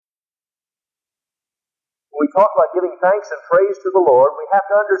we talk about giving thanks and praise to the Lord, we have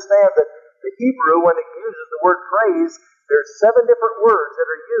to understand that the Hebrew, when it uses the word praise, there's 7 different words that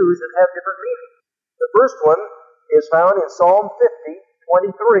are used that have different meanings. The first one is found in Psalm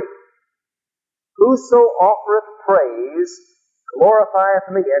 50:23. Whoso offereth praise glorifieth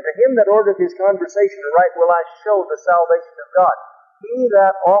me, and to him that ordereth his conversation aright will I show the salvation of God. He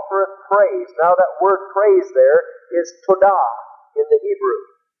that offereth praise. Now that word praise there is todah in the Hebrew.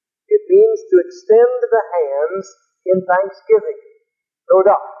 It means to extend the hands in thanksgiving.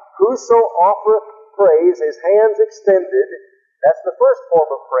 Todah. Whoso offereth praise, his hands extended. That's the first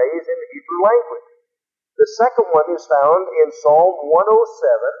form of praise in the Hebrew language. The second one is found in Psalm 107,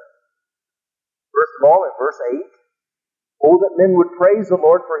 first of all in verse 8. Oh, that men would praise the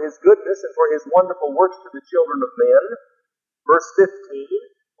Lord for His goodness and for His wonderful works to the children of men. Verse 15.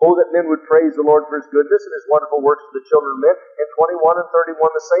 Oh, that men would praise the Lord for His goodness and His wonderful works to the children of men. And 21 and 31,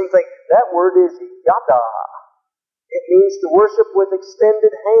 the same thing. That word is yada. It means to worship with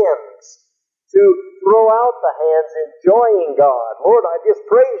extended hands. To throw out the hands enjoying God. Lord, I just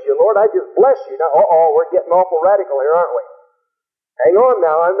praise you. Lord, I just bless you. Now, we're getting awful radical here, aren't we? Hang on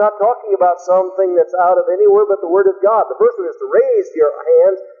now. I'm not talking about something that's out of anywhere but the Word of God. The first one is to raise your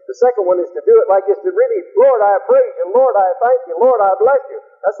hands. The second one is to do it like this, to really, Lord, I praise you. Lord, I thank you. Lord, I bless you.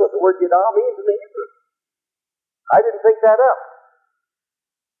 That's what the word yadah means in the Hebrew. I didn't think that up.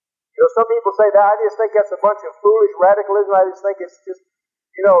 You know, some people say that. I just think that's a bunch of foolish radicalism. I just think it's just,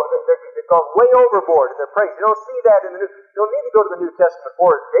 you know, they've gone way overboard in their praise. You don't see that in the New. You don't need to go to the New Testament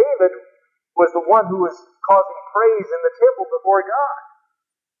for it. David was the one who was causing praise in the temple before God.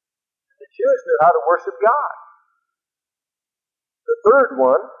 The Jews knew how to worship God. The third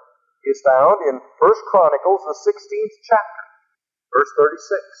one is found in 1 Chronicles, the 16th chapter, verse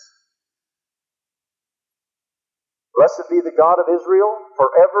 36. Blessed be the God of Israel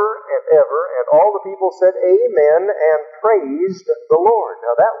forever and ever. And all the people said amen and praised the Lord.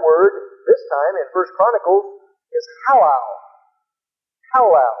 Now that word, this time in 1 Chronicles, is halal.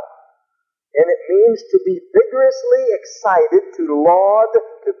 Halal. And it means to be vigorously excited, to laud,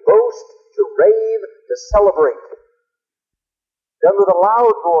 to boast, to rave, to celebrate. Done with a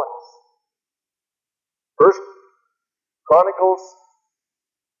loud voice. 1 Chronicles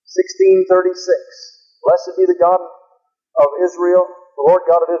 16:36. Blessed be the God of Israel, the Lord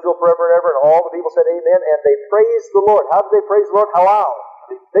God of Israel forever and ever. And all the people said amen, and they praised the Lord. How did they praise the Lord? Halal.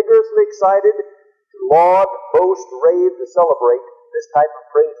 To be vigorously excited, to laud, boast, rave, to celebrate. This type of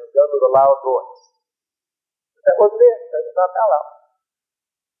praise is done with a loud voice. But that wasn't it. That was not halal.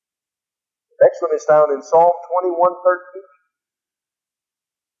 The next one is found in Psalm 21:13.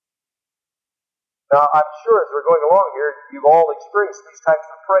 Now, I'm sure as we're going along here, you've all experienced these types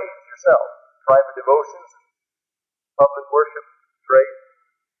of praise yourself. Private devotions, public worship, praise.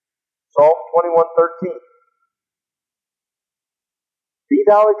 Psalm 21:13. Be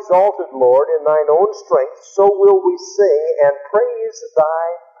thou exalted, Lord, in thine own strength, so will we sing and praise thy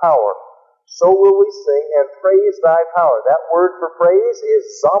power. So will we sing and praise thy power. That word for praise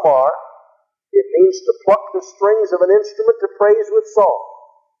is zamar. It means to pluck the strings of an instrument to praise with song.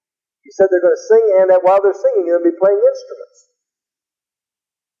 He said they're going to sing, and while they're singing, they're going to be playing instruments.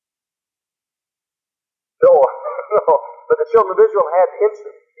 No, but the children of Israel had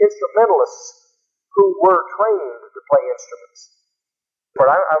instrumentalists who were trained to play instruments.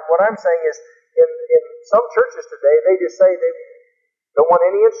 What I'm saying is, in some churches today, they just say they don't want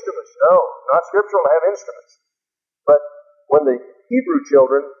any instruments. No, not scriptural to have instruments. But when the Hebrew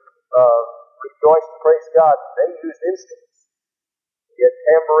children rejoiced and praised God, they used instruments. They had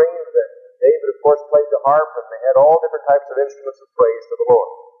tambourines, and David, of course, played the harp, and they had all different types of instruments of praise to the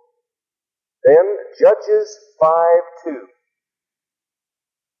Lord. Then, Judges 5:2.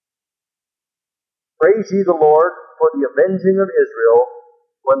 Praise ye the Lord for the avenging of Israel,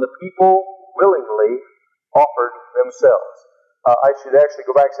 when the people willingly offered themselves. I should actually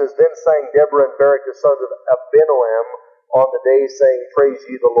go back. It says, Then sang Deborah and Barak the sons of Abinoam on the day, saying, Praise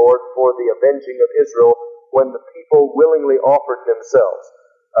ye the Lord for the avenging of Israel, when the people willingly offered themselves.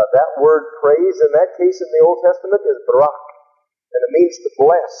 That word praise, in that case in the Old Testament, is barak. And it means to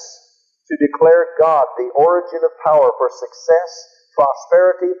bless, to declare God the origin of power for success,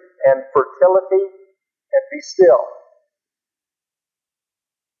 prosperity, and fertility, and be still.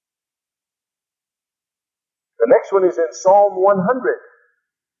 The next one is in Psalm 100,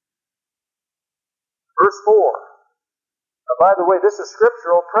 verse 4. Now, by the way, this is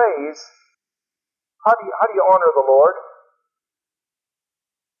scriptural praise. How do you honor the Lord?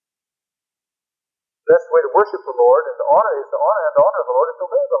 The best way to worship the Lord and to honor the Lord is to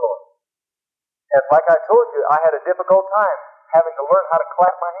obey the Lord. And like I told you, I had a difficult time having to learn how to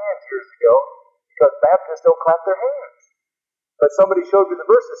clap my hands years ago Because Baptists don't clap their hands. But somebody showed me the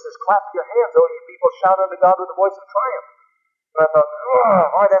verse that says, clap your hands, oh you people, shout unto God with a voice of triumph. And I thought, oh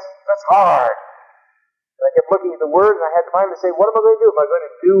boy, that's hard. And I kept looking at the Word, and I had to finally say, what am I going to do? Am I going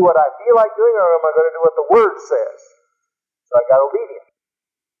to do what I feel like doing, or am I going to do what the Word says? So I got obedient.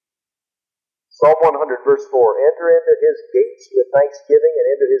 Psalm 100, verse 4, enter into his gates with thanksgiving and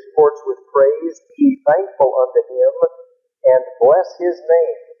into his courts with praise. Be thankful unto him and bless his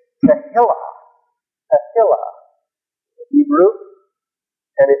name. Tehillah. Tehillah. Hebrew.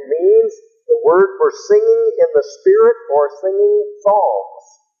 And it means the word for singing in the Spirit or singing psalms.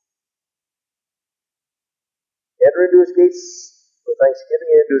 Enter into his gates with thanksgiving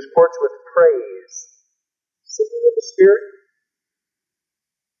and into his courts with praise. Singing in the Spirit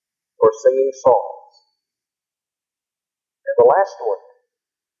or singing psalms. And the last one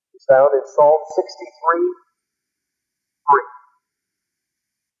is found in Psalm 63:3.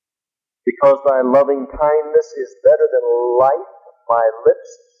 Because thy loving kindness is better than life, my lips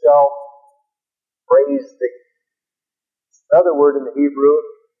shall praise thee. Another word in the Hebrew,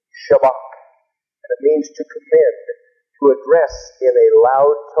 shabach, and it means to commend, to address in a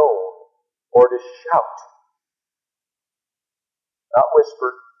loud tone, or to shout. Not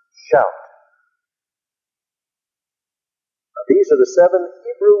whisper, shout. Now, these are the 7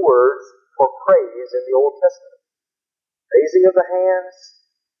 Hebrew words for praise in the Old Testament. Raising of the hands,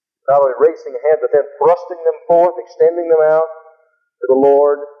 not only raising a hand, but then thrusting them forth, extending them out to the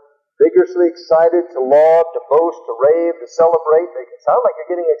Lord, vigorously excited to laud, to boast, to rave, to celebrate. They can sound like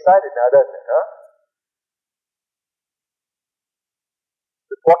you're getting excited now, doesn't it, huh?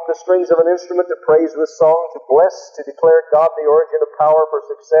 To pluck the strings of an instrument, to praise with song, to bless, to declare God the origin of power for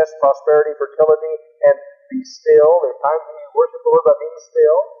success, prosperity, fertility, and be still. There's times when you worship the Lord by being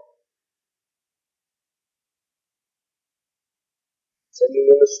still.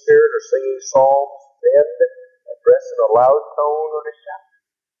 Singing in the Spirit or singing psalms, then address in a loud tone or to shout.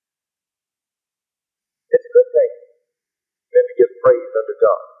 It's a good thing then to give praise unto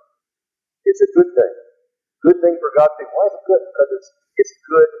God. It's a good thing. Good thing for God to do. Why is it good? Because it's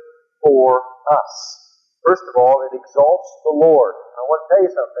good for us. First of all, it exalts the Lord. I want to tell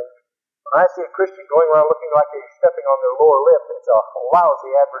you something. When I see a Christian going around looking like they're stepping on their lower lip, it's a lousy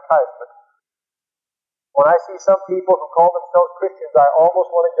advertisement. When I see some people who call themselves Christians, I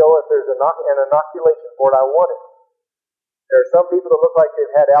almost want to go, if there's an inoculation board, I want it. There are some people that look like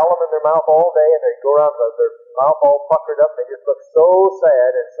they've had alum in their mouth all day, and they go around with their mouth all puckered up, and they just look so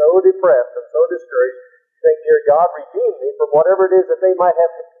sad and so depressed and so discouraged. You think, dear God, redeem me from whatever it is that they might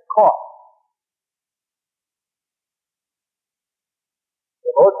have caught.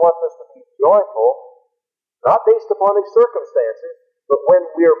 The Lord wants us to be joyful, not based upon his circumstances, but when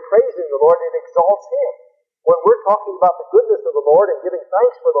we are praising the Lord, it exalts him. When we're talking about the goodness of the Lord and giving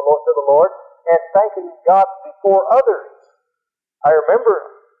thanks for the Lord to the Lord and thanking God before others. I remember,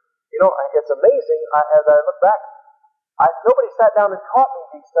 it's amazing, as I look back, nobody sat down and taught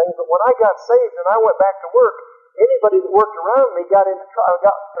me these things, but when I got saved and I went back to work, anybody that worked around me got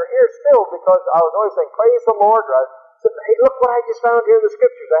their ears filled because I was always saying, praise the Lord, or I said, hey, look what I just found here in the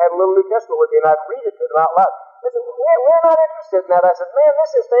Scriptures. I had a little New Testament with me, and I'd read it to them out loud. They said, we're not interested in that. I said, man,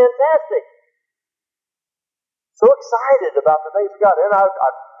 this is fantastic. So excited about the things of God. And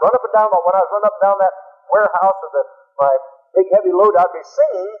I'd run up and down, when I was running up and down that warehouse or my big heavy load, I'd be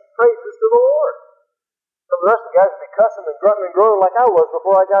singing praises to the Lord. So the rest of the guys would be cussing and grunting and groaning like I was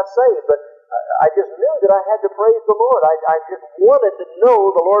before I got saved. But I just knew that I had to praise the Lord. I just wanted to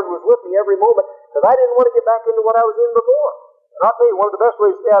know the Lord was with me every moment because I didn't want to get back into what I was in before. And I'll tell you, one of the best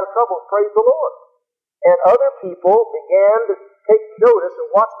ways to stay out of trouble is praise the Lord. And other people began to take notice and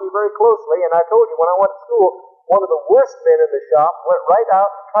watch me very closely. And I told you, when I went to school, one of the worst men in the shop went right out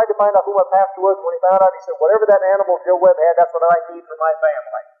and tried to find out who my pastor was. When he found out, he said, whatever that animal Joe Webb had, that's what I need for my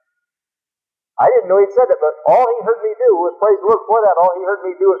family. I didn't know he'd said it, but all he heard me do was praise the Lord. For that, all he heard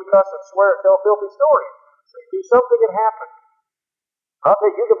me do was cuss and swear and tell filthy stories. So you see, something had happened. I'll tell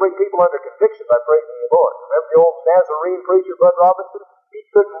you, you can bring people under conviction by praising the Lord. Remember the old Nazarene preacher, Bud Robinson? He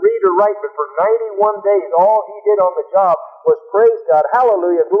couldn't read or write, but for 91 days, all he did on the job was praise God.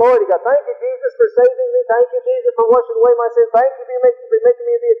 Hallelujah. Glory to God. Thank you, Jesus, for saving me. Thank you, Jesus, for washing away my sins. Thank you for making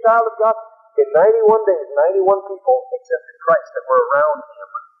me be a child of God. In 91 days, 91 people accepted Christ that were around him.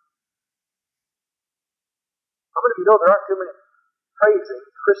 How many of you know there aren't too many praising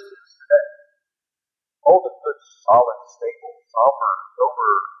Christians today? All the good, solid, stable,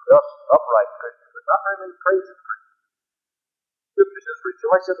 sober, just, upright Christians, but not very many praising Christians. Scripture says,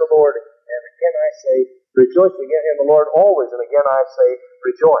 rejoice in the Lord, and again I say, rejoice again in the Lord always, and again I say,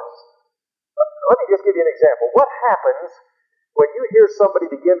 rejoice. Let me just give you an example. What happens when you hear somebody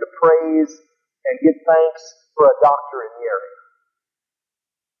begin to praise and give thanks for a doctor in the area.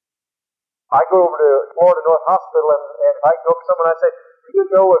 I go over to Florida North Hospital, and if I go up to someone and I say, do you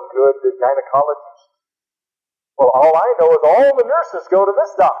know a good gynecologist? Well, all I know is all the nurses go to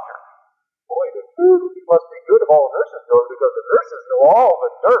this doctor. Boy, he must be good if all the nurses go, because the nurses know all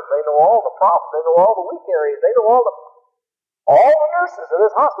the dirt, they know all the problems, they know all the weak areas, they know all the nurses in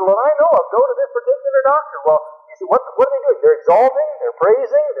this hospital that I know of go to this particular doctor. Well, you see, what are they doing? They're exalting, they're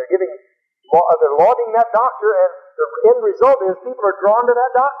praising, they're lauding that doctor, and the end result is people are drawn to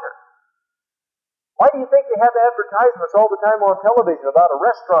that doctor. Why do you think they have advertisements all the time on television about a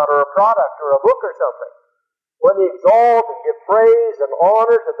restaurant or a product or a book or something? When they exalt and give praise and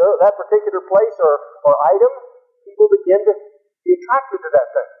honor to that particular place or item, people begin to be attracted to that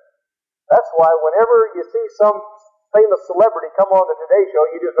thing. That's why whenever you see some famous celebrity come on the Today Show,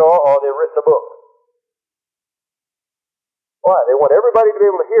 you just know, they've written a book. Why? They want everybody to be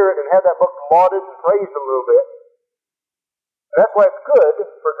able to hear it and have that book lauded and praised a little bit. And that's why it's good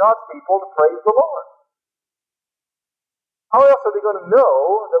for God's people to praise the Lord. How else are they going to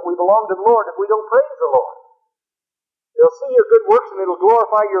know that we belong to the Lord if we don't praise the Lord? They'll see your good works and it'll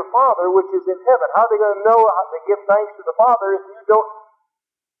glorify your Father which is in heaven. How are they going to know how to give thanks to the Father if you don't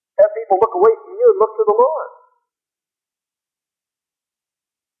have people look away from you and look to the Lord?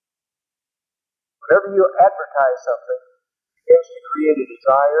 Whenever you advertise something, it begins to create a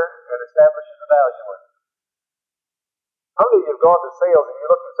desire and establishes a value in it. How many of you have gone to sales and you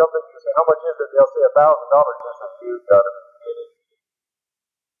look at something and you say, how much is it? They'll say $1,000. Just a few got it.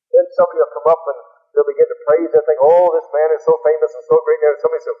 Then somebody will come up and they'll begin to praise that thing. Oh, this man is so famous and so great. And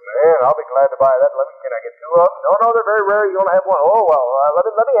somebody says, man, I'll be glad to buy that. Can I get two of them? No, they're very rare. You only have one. Oh, well,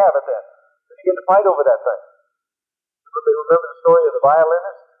 let me have it then. They begin to fight over that thing. Remember the story of the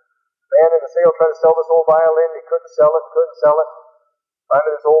violinist? The man in the sale tried to sell this old violin. He couldn't sell it.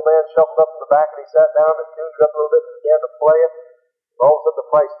 Finally, this old man shuffled up in the back and he sat down and tuned it up a little bit and began to play it. All of a sudden, the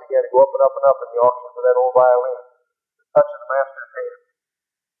price began to go up and up and up in the auction for that old violin. The touch of the master's hand.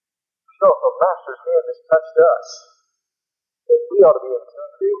 So, if the master's hand has touched us, then we ought to be in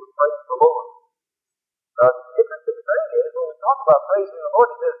tune to be able to praise the Lord. The interesting thing is, when we talk about praising the Lord,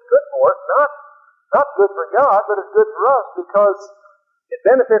 he says it's good for us, not good for God, but it's good for us because it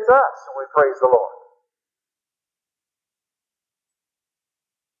benefits us when we praise the Lord.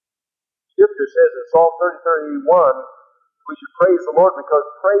 Scripture says in Psalm 30:31, we should praise the Lord because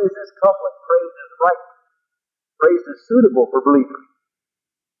praise is comely, praise is right, praise is suitable for believers.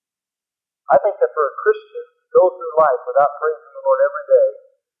 I think that for a Christian to go through life without praising the Lord every day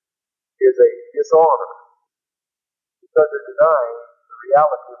is a dishonor because they're denying the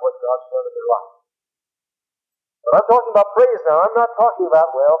reality of what God's done in their life. When I'm talking about praise now, I'm not talking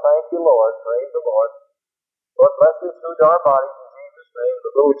about, well, thank you, Lord, praise the Lord. Lord, bless this food to our bodies in Jesus' name.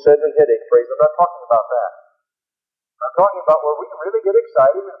 The little Excedrin headache praise. I'm not talking about that. I'm talking about where we really get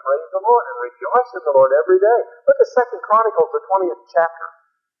excited and praise the Lord and rejoice in the Lord every day. Look at 2 Chronicles, the 20th chapter.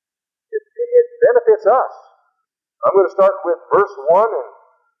 It benefits us. I'm going to start with verse 1 and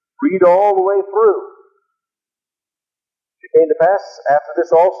read all the way through. It came to pass after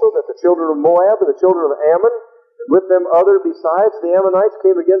this also that the children of Moab and the children of Ammon, and with them other besides the Ammonites,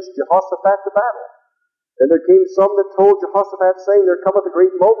 came against Jehoshaphat to battle. And there came some that told Jehoshaphat, saying, there cometh a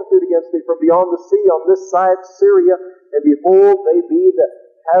great multitude against thee from beyond the sea on this side Syria, and behold, they be the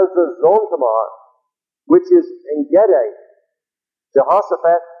Hazazontamah, which is En-gedi.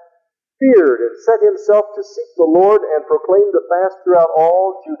 Jehoshaphat feared and set himself to seek the Lord and proclaimed a fast throughout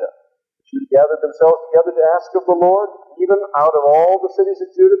all Judah. Judah gathered themselves together to ask of the Lord. Even out of all the cities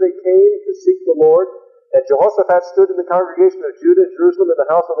of Judah they came to seek the Lord. And Jehoshaphat stood in the congregation of Judah and Jerusalem in the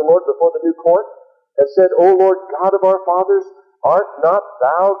house of the Lord before the new court, and said, O Lord God of our fathers, art not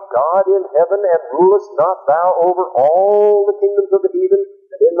thou God in heaven, and rulest not thou over all the kingdoms of the heathen?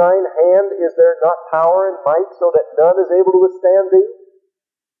 And in thine hand is there not power and might, so that none is able to withstand thee?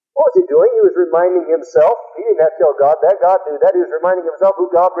 What was he doing? He was reminding himself. He didn't have to tell God that. God knew that. He was reminding himself who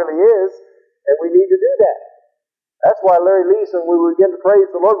God really is, and we need to do that. That's why Larry Leeson, when we begin to praise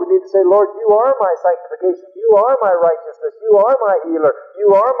the Lord, we need to say, Lord, you are my sanctification. You are my righteousness. You are my healer. You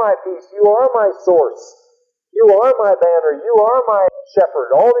are my peace. You are my source. You are my banner. You are my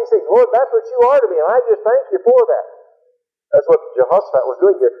shepherd. All these things. Lord, that's what you are to me, and I just thank you for that. That's what Jehoshaphat was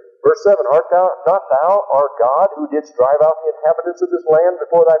doing here. Verse 7, art thou not thou our God, who didst drive out the inhabitants of this land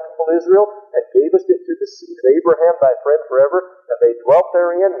before thy people Israel, and gavest it to the seed of Abraham thy friend forever, and they dwelt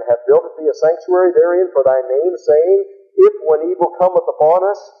therein, and have built thee a sanctuary therein for thy name, saying, if when evil cometh upon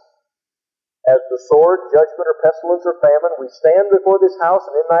us, as the sword, judgment, or pestilence, or famine, we stand before this house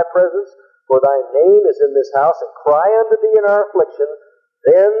and in thy presence, for thy name is in this house, and cry unto thee in our affliction,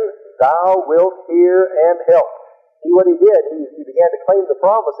 then thou wilt hear and help. See what he did? He began to claim the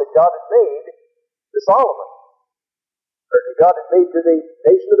promise that God had made to Solomon, or that God had made to the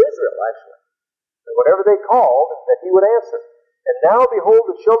nation of Israel, actually. And whatever they called, that he would answer. And now behold,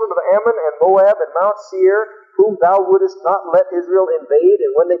 the children of Ammon and Moab and Mount Seir, whom thou wouldest not let Israel invade,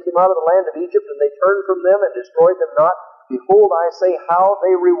 and when they came out of the land of Egypt, and they turned from them and destroyed them not, behold, I say, how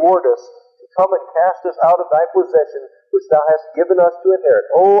they reward us, to come and cast us out of thy possession, which thou hast given us to inherit.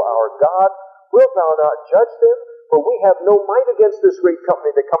 O our God, wilt thou not judge them? For we have no might against this great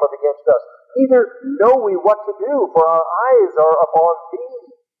company that cometh against us. Neither know we what to do, for our eyes are upon thee.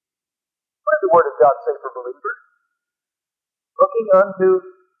 What does the Word of God say for believers? Looking unto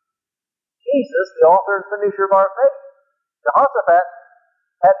Jesus, the author and finisher of our faith. Jehoshaphat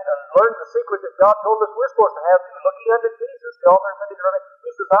had learned the secret that God told us we're supposed to have, looking unto Jesus, the author and finisher of our faith.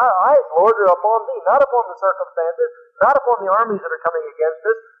 He says, our eyes, Lord, are upon thee, not upon the circumstances, not upon the armies that are coming against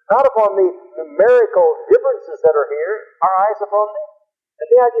us, not upon the numerical differences that are here. Our eyes upon thee. And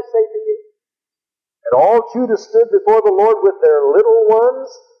may I just say to you, and all Judah stood before the Lord with their little ones,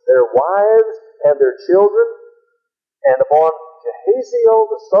 their wives, and their children, and upon Jehaziel,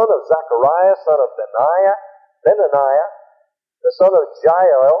 the son of Zechariah, son of Benaniah, the son of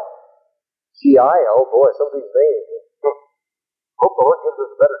Jael, boy, some of these names. Hope the Lord gives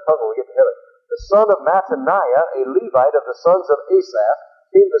us a better tongue when we get to heaven. The son of Mattaniah, a Levite of the sons of Asaph,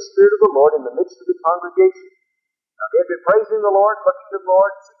 came the Spirit of the Lord in the midst of the congregation. Now they had been praising the Lord, looking to the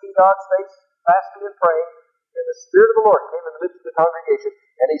Lord, seeking God's face, fasting and praying, and the Spirit of the Lord came in the midst of the congregation,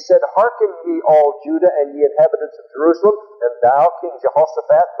 and he said, Hearken ye all Judah and ye inhabitants of Jerusalem, and thou, King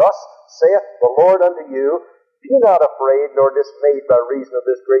Jehoshaphat, thus saith the Lord unto you, Be not afraid nor dismayed by reason of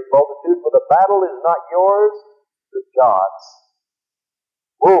this great multitude, for the battle is not yours, but God's.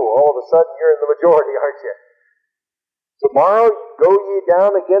 Whoa, all of a sudden you're in the majority, aren't you? Tomorrow go ye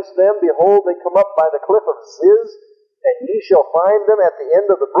down against them, behold, they come up by the cliff of Ziz, and ye shall find them at the end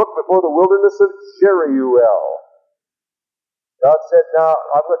of the brook before the wilderness of Jeruel. God said, now,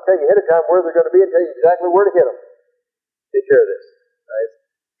 I'm going to tell you ahead of time where they're going to be and tell you exactly where to hit them. Take care of this. Right?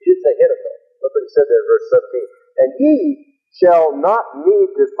 He didn't say hit them, though. Look what he said there in verse 17. And ye shall not need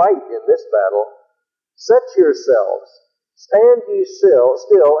to fight in this battle. Set yourselves, stand ye still,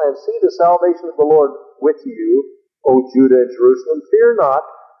 and see the salvation of the Lord with you, O Judah and Jerusalem. Fear not,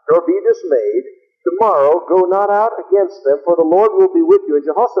 nor be dismayed. Tomorrow go not out against them, for the Lord will be with you. And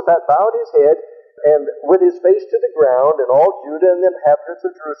Jehoshaphat bowed his head, and with his face to the ground, and all Judah and the inhabitants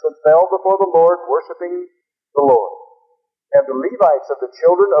of Jerusalem fell before the Lord, worshiping the Lord. And the Levites of the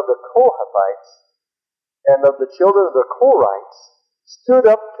children of the Kohathites and of the children of the Korites stood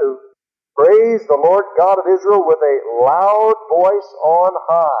up to praise the Lord God of Israel with a loud voice on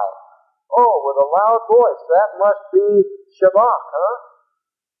high. Oh, with a loud voice. That must be Shabbat, huh?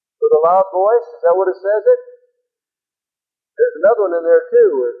 With a loud voice? Is that what it says it? There's another one in there too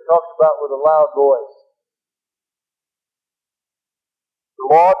where it talks about with a loud voice. The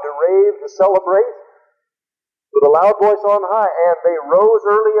laud to rave, to celebrate, with a loud voice on high. And they rose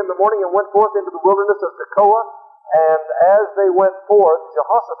early in the morning and went forth into the wilderness of Tekoa. And as they went forth,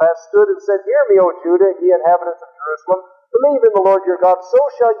 Jehoshaphat stood and said, Hear me, O Judah, ye inhabitants of Jerusalem. Believe in the Lord your God, so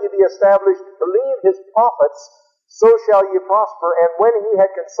shall ye be established. Believe his prophets, so shall ye prosper. And when he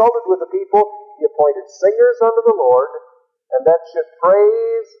had consulted with the people, he appointed singers unto the Lord, and that should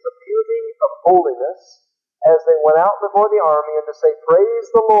praise the beauty of holiness, as they went out before the army, and to say, Praise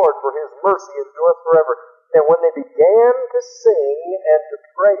the Lord, for his mercy endureth forever. And when they began to sing and to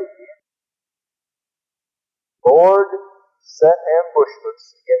praise, the Lord set ambushments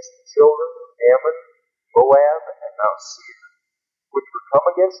against the children of Ammon, Moab, and Mount Seir, which were come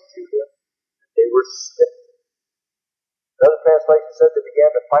against Judah, and they were smitten. Another translation said they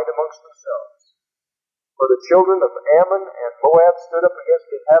began to fight amongst themselves. For the children of Ammon and Moab stood up against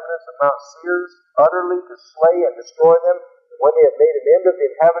the inhabitants of Mount Seir, utterly to slay and destroy them. And when they had made an end of the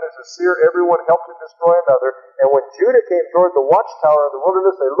inhabitants of Seir, everyone helped to destroy another. And when Judah came toward the watchtower of the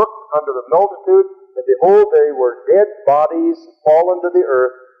wilderness, they looked unto the multitude, and behold, they were dead bodies fallen to the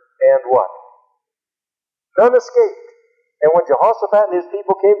earth, and what? None escaped. And when Jehoshaphat and his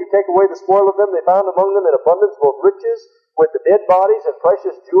people came to take away the spoil of them, they found among them in abundance both riches, with the dead bodies and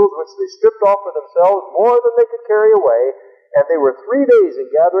precious jewels, which they stripped off for themselves, more than they could carry away. And they were 3 days in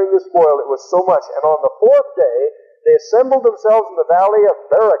gathering the spoil, it was so much. And on the 4th day, they assembled themselves in the valley of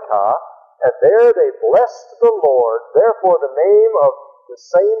Berakah, and there they blessed the Lord. Therefore the name of the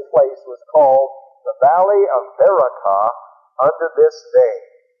same place was called the Valley of Berakah unto this day.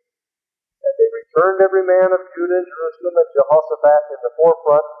 And they returned every man of Judah and Jerusalem, and Jehoshaphat in the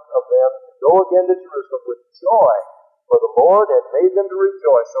forefront of them, to go again to Jerusalem with joy, for the Lord had made them to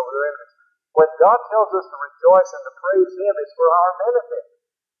rejoice over over their enemies. When God tells us to rejoice and to praise Him, it's for our benefit.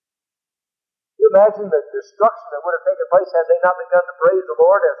 Can you imagine the destruction that would have taken place had they not begun to praise the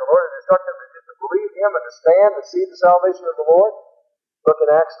Lord as the Lord had instructed them to believe Him and to stand and see the salvation of the Lord? Look in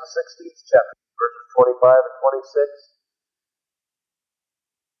Acts the 16th chapter, verses 25 and 26.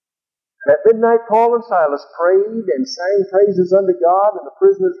 At midnight Paul and Silas prayed and sang praises unto God, and the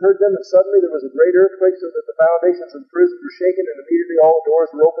prisoners heard them, and suddenly there was a great earthquake, so that the foundations of the prison were shaken, and immediately all the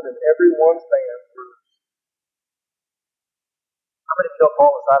doors were opened, and every one's bands were loosed. How many know Paul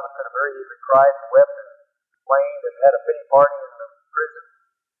and Silas could have very easily cried and wept and complained and had a pity party in the prison?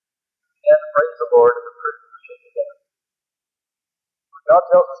 They had to praise the Lord, and the prison was shaken down. When God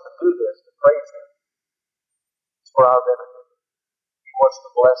tells us to do this, to praise Him, it's for our benefit. He wants to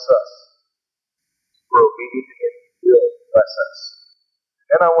bless us. We're obedient to Him. He will bless us.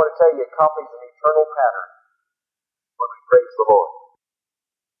 And I want to tell you, it copies an eternal pattern when we praise the Lord.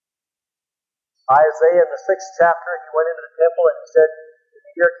 Isaiah in the 6th chapter, he went into the temple and he said, in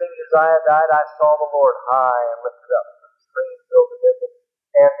the year King Uzziah died, I saw the Lord high and lifted up, and the stream filled the temple.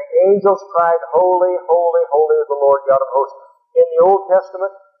 And the angels cried, Holy, holy, holy is the Lord God of hosts. In the Old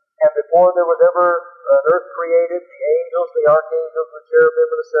Testament, and before there was ever an earth created, the angels, the archangels, the cherubim,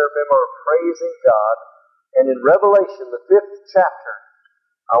 and the seraphim are praising God. And in Revelation, the 5th chapter,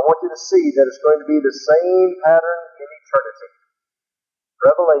 I want you to see that it's going to be the same pattern in eternity.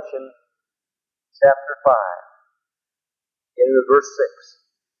 Revelation chapter 5, beginning with verse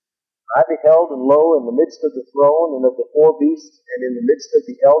 6. I beheld, and lo, in the midst of the throne and of the four beasts, and in the midst of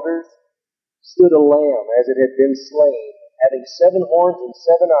the elders, stood a lamb as it had been slain, having 7 horns and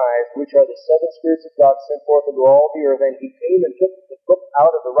 7 eyes, which are the 7 spirits of God sent forth into all the earth. And he came and took the book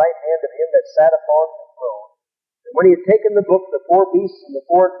out of the right hand of him that sat upon the throne. And when he had taken the book, the 4 beasts and the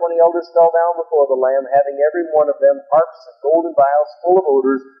 24 elders fell down before the Lamb, having every one of them harps and golden vials full of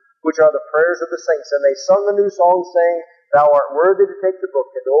odors, which are the prayers of the saints. And they sung a new song, saying, Thou art worthy to take the book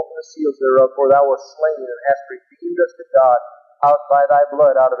and to open the seals thereof, for thou wast slain and hast redeemed us to God out by thy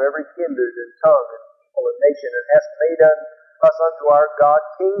blood, out of every kindred and tongue and people and nation, and hast made us unto our God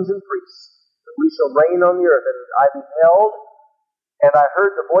kings and priests, that we shall reign on the earth. And I beheld, and I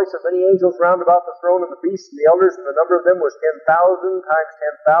heard the voice of many angels round about the throne of the beasts and the elders, and the number of them was 10,000 times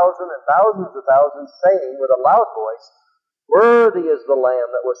 10,000 and thousands of thousands, saying with a loud voice, Worthy is the Lamb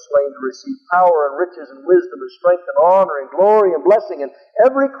that was slain to receive power and riches and wisdom and strength and honor and glory and blessing, and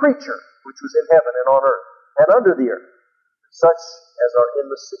every creature which was in heaven and on earth and under the earth, such as are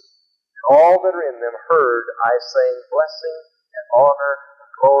in the sea. And all that are in them heard I saying, Blessing and honor and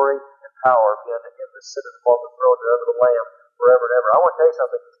glory and power be unto him that sitteth upon the throne and unto the Lamb forever and ever. I want to tell you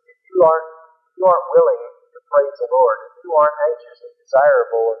something. If you aren't willing to praise the Lord, if you aren't anxious and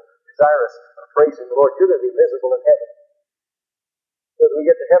desirous of praising the Lord, you're going to be miserable in heaven. When we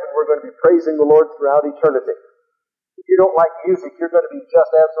get to heaven, we're going to be praising the Lord throughout eternity. If you don't like music, you're going to be just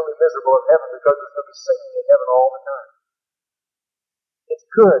absolutely miserable in heaven, because there's going to be singing in heaven all the time. It's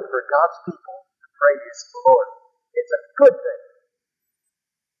good for God's people to praise the Lord. It's a good thing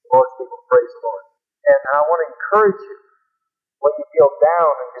for Lord's people to praise the Lord. And I want to encourage you, when you feel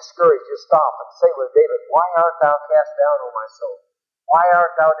down and discouraged, just stop and say with David, Why art thou cast down, O my soul? Why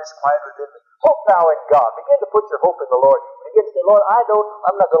art thou disquieted within me? Hope thou in God. Begin to put your hope in the Lord. Begin to say, Lord,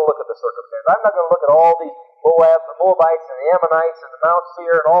 I'm not going to look at the circumstances. I'm not going to look at all these the Moabites and the Ammonites and the Mount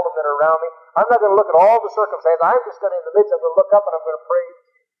Seir and all of them that are around me. I'm not going to look at all the circumstances. I'm just going to, in the midst, I'm going to look up and I'm going to praise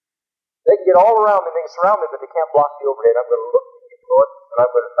you. They can get all around me, they can surround me, but they can't block the overhead. I'm going to look to you, Lord, and I'm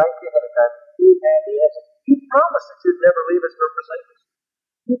going to thank you ahead of time. You have the answer. You promised that you'd never leave us nor forsake us.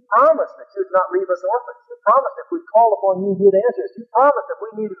 You promised that you'd not leave us orphans. You promised if we'd call upon you, you'd answer us. You promised if we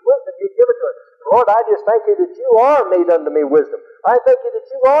needed wisdom, you'd give it to us. Lord, I just thank you that you are made unto me wisdom. I thank you that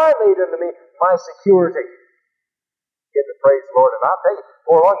you are made unto me my security. Get to praise the Lord. And I'll tell you,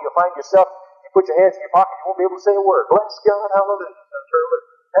 before long you'll find yourself, you put your hands in your pocket, you won't be able to say a word. Bless God, hallelujah.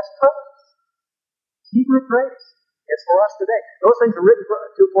 That's praise. Hebrew praise. It's for us today. Those things are written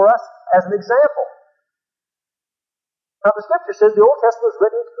for us as an example. Now the Scripture says the Old Testament is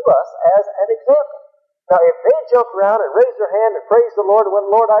written to us as an example. Now if they jumped around and raised their hand and praised the Lord, and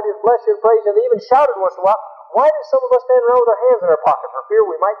went, Lord, I just bless you and praise you, and they even shouted once in a while, why did some of us stand around with our hands in our pocket for fear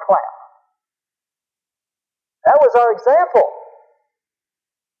we might clap? That was our example.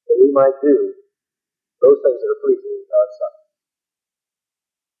 That we might do those things that are pleasing in God's sight.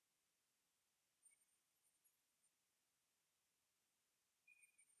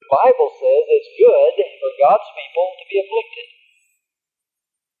 The Bible says it's good for God's people to be afflicted.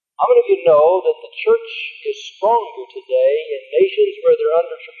 How many of you know that the church is stronger today in nations where they're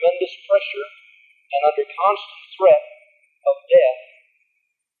under tremendous pressure and under constant threat of death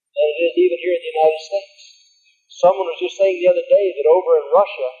is even here in the United States. Someone was just saying the other day that over in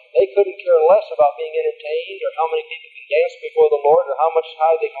Russia, they couldn't care less about being entertained or how many people can dance before the Lord or how much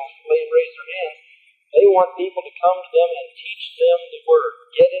high they can raise their hands. They want people to come to them and teach them the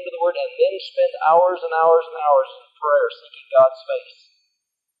Word, get into the Word, and then spend hours and hours and hours in prayer seeking God's face.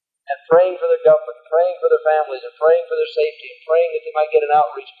 And praying for their government, praying for their families, and praying for their safety, and praying that they might get an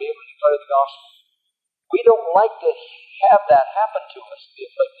outreach, be able to declare the gospel. We don't like to have that happen to us, to be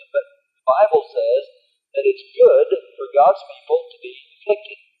afflicted, but the Bible says that it's good for God's people to be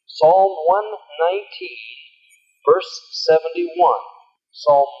afflicted. Psalm 119, verse 71.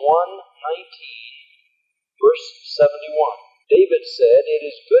 Psalm 119, verse 71. David said, "It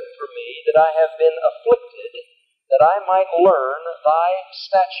is good for me that I have been afflicted, that I might learn thy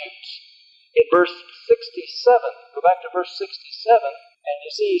statutes." In verse 67, go back to verse 67, and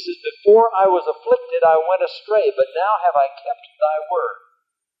you see, he says, "Before I was afflicted, I went astray, but now have I kept thy word."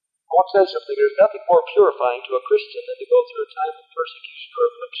 I want to say something. There's nothing more purifying to a Christian than to go through a time of persecution or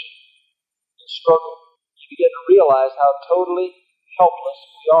affliction and struggle. You begin to realize how totally helpless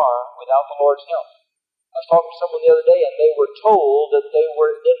we are without the Lord's help. I was talking to someone the other day, and they were told that they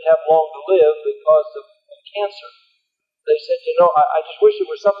didn't have long to live because of cancer. They said, I just wish it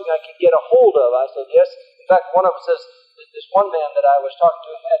was something I could get a hold of. I said, yes. In fact, one of them says, this one man that I was talking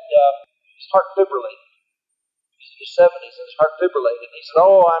to had his heart fibrillated. He's in his 70s and his heart fibrillated. And he said,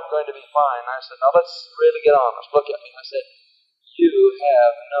 "Oh, I'm going to be fine." I said, "Now let's really get honest. Look at me." I said, "You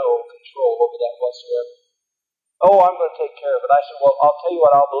have no control over that whatsoever." "Oh, I'm going to take care of it." I said, "Well, I'll tell you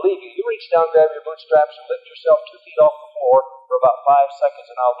what, I'll believe you. You reach down, grab your bootstraps, and lift yourself 2 feet off the floor for about 5 seconds,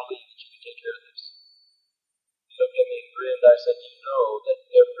 and I'll believe that you can take care of this." He looked at me and grinned. I said, "You know that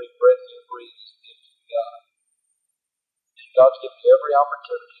every breath you breathe is a gift from God. And God's given you every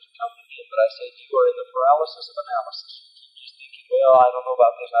opportunity to come to Him." But I said, "You are in the paralysis of analysis. You keep just thinking, well, I don't know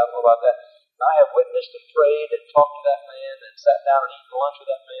about this, I don't know about that." And I have witnessed and prayed and talked to that man and sat down and eaten lunch with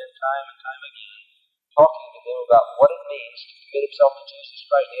that man time and time again, talking to him about what it means to commit himself to Jesus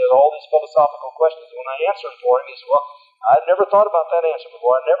Christ. He has all these philosophical questions. And when I answer them for him, he says, "Well, I've never thought about that answer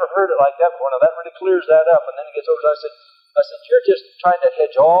before. I've never heard it like that before. Now that really clears that up." And then he gets over to it. I said, "You're just trying to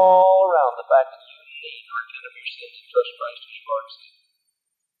hedge all around the fact that you need to repent of your sins and trust Christ as your Lord and Savior.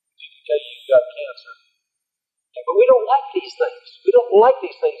 You can tell you've got cancer." But we don't like these things. We don't like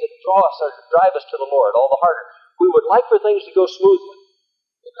these things that draw us or drive us to the Lord all the harder. We would like for things to go smoothly.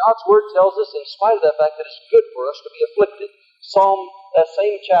 But God's Word tells us, in spite of that fact, that it's good for us to be afflicted. Psalm, that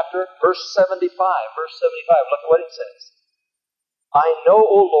same chapter, verse 75. Verse 75, look at what it says. "I know,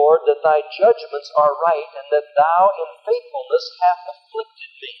 O Lord, that thy judgments are right, and that thou in faithfulness hast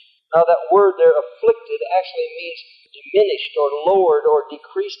afflicted me." Now that word there, afflicted, actually means diminished or lowered or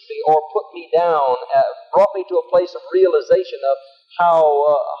decreased me or put me down, brought me to a place of realization of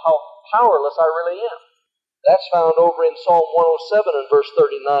how powerless I really am. That's found over in Psalm 107 and verse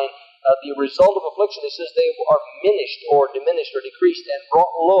 39. The result of affliction, it says they are minished or diminished or decreased and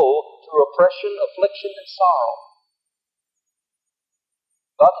brought low through oppression, affliction, and sorrow.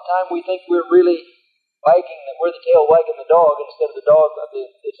 About the time we think we're really wagging, that we're the tail wagging the dog instead of the dog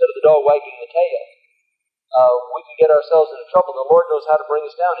wagging the tail, we can get ourselves into trouble. The Lord knows how to bring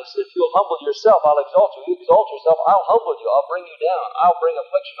us down. He said, "If you'll humble yourself, I'll exalt you. If you exalt yourself, I'll humble you. I'll bring you down. I'll bring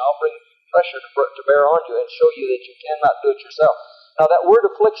affliction. I'll bring pressure to bear on you and show you that you cannot do it yourself." Now that word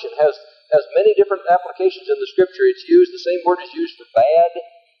affliction has many different applications in the Scripture. It's used, the same word is used for bad,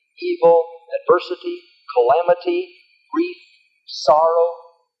 evil, adversity, calamity, grief, sorrow.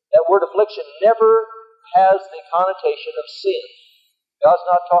 That word affliction never has the connotation of sin. God's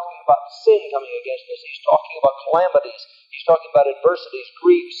not talking about sin coming against us. He's talking about calamities. He's talking about adversities,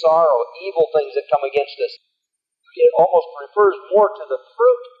 grief, sorrow, evil things that come against us. It almost refers more to the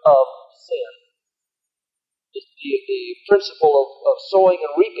fruit of sin. The principle of sowing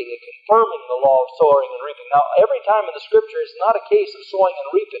and reaping, and confirming the law of sowing and reaping. Now, every time in the Scripture it's not a case of sowing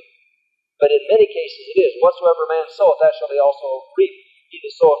and reaping, but in many cases it is. "Whatsoever man soweth, that shall he also reap. He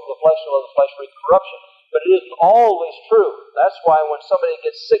that soweth the flesh shall of the flesh reap corruption." But it isn't always true. That's why when somebody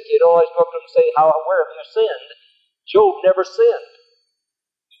gets sick, you don't always go up to them and say, "Where have you sinned?" Job never sinned.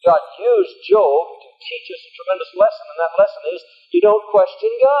 God used Job to teach us a tremendous lesson, and that lesson is you don't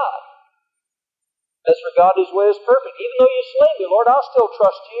question God. As for God, His way is perfect. "Even though you slay me, Lord, I'll still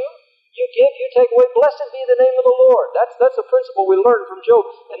trust you. You give, you take away. Blessed be the name of the Lord." That's a principle we learn from Job.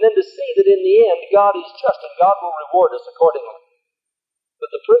 And then to see that in the end, God is just and God will reward us accordingly.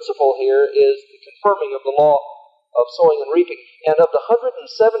 But the principle here is the confirming of the law of sowing and reaping. And of the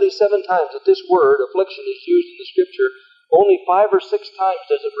 177 times that this word, affliction, is used in the Scripture, only 5 or 6 times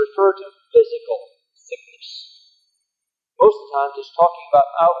does it refer to physical sickness. Most of the time it's talking about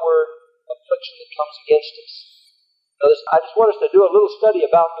outward affliction that comes against us. Now, I just want us to do a little study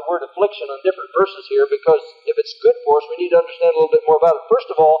about the word affliction on different verses here, because if it's good for us, we need to understand a little bit more about it.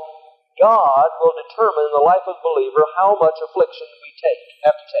 First of all, God will determine in the life of the believer how much affliction we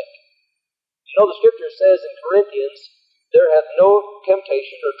have to take. You know, the Scripture says in Corinthians, there hath no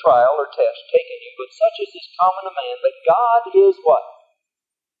temptation or trial or test taken you, but such as is common to man. But God is what?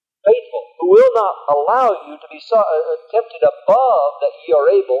 Faithful, who will not allow you to be tempted above that ye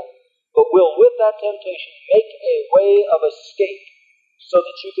are able, but will with that temptation make a way of escape so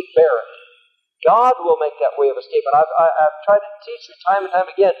that you can bear it. God will make that way of escape. And I've tried to teach you time and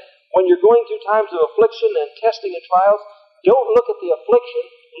time again, when you're going through times of affliction and testing and trials, don't look at the affliction,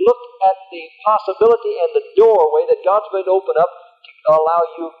 look at the possibility and the doorway that God's going to open up to allow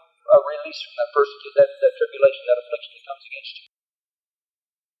you a release from that that tribulation, that affliction that comes against you.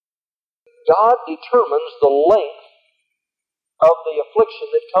 God determines the length of the affliction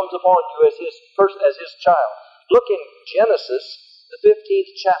that comes upon you as his child. Look in Genesis, the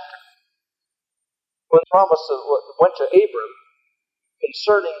 15th chapter. When the promise went to Abram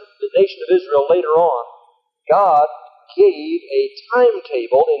concerning the nation of Israel later on, God gave a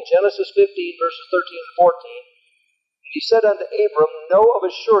timetable in Genesis 15, verses 13 and 14. He said unto Abram, Know of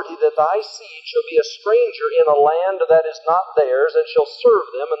a surety that thy seed shall be a stranger in a land that is not theirs, and shall serve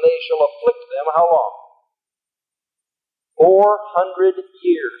them, and they shall afflict them. How long? 400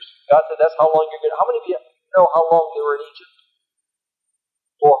 years. God said, that's how long you're going to... How many of you know how long they were in Egypt?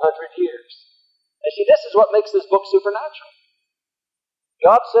 400 years. And see, this is what makes this book supernatural.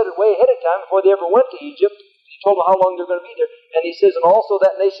 God said it way ahead of time before they ever went to Egypt. He told them how long they're going to be there. And he says, and also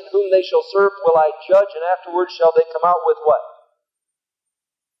that nation whom they shall serve will I judge, and afterwards shall they come out with what?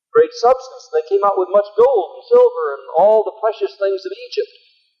 Great substance. They came out with much gold and silver and all the precious things of Egypt.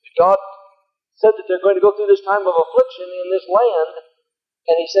 God said that they're going to go through this time of affliction in this land,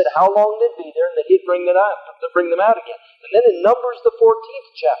 and he said how long they'd be there, and that he'd bring them out again. And then in Numbers, the 14th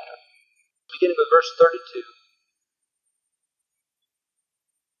chapter, beginning with verse 32,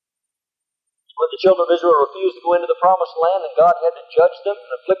 when the children of Israel refused to go into the promised land, and God had to judge them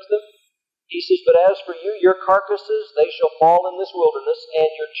and afflict them, he says, But as for you, your carcasses, they shall fall in this wilderness, and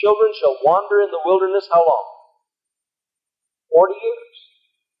your children shall wander in the wilderness how long? 40 years.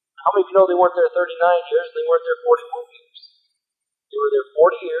 How many of you know they weren't there 39 years, and they weren't there 41 years? They were there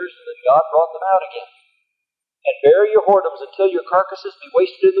 40 years, and then God brought them out again. And bury your whoredoms until your carcasses be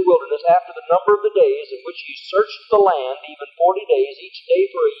wasted in the wilderness. After the number of the days in which ye searched the land, even 40 days, each day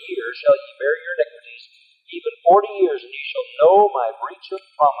for a year, shall ye bear your iniquities, even 40 years, and ye shall know my breach of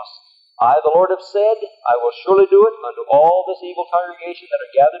promise. I, the Lord, have said, I will surely do it unto all this evil congregation that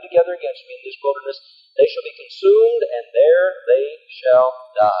are gathered together against me in this wilderness. They shall be consumed, and there they shall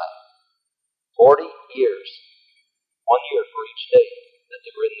die. 40 years. 1 year for each day that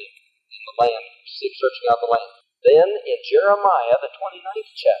they were in the land, searching out the land. Then in Jeremiah, the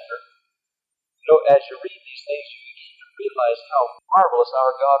 29th chapter, as you read these things, you begin to realize how marvelous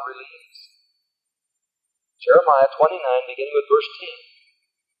our God really is. Jeremiah 29, beginning with verse 10.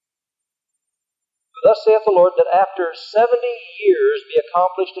 Thus saith the Lord, that after 70 years be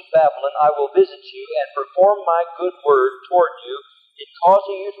accomplished at Babylon, I will visit you and perform my good word toward you, in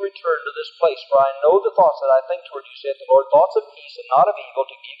causing you to return to this place. For I know the thoughts that I think toward you, saith the Lord, thoughts of peace and not of evil,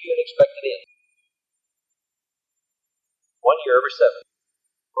 to give you an expected end. 1 year every 7.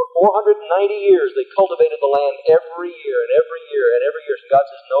 For 490 years they cultivated the land every year and every year and every year. So God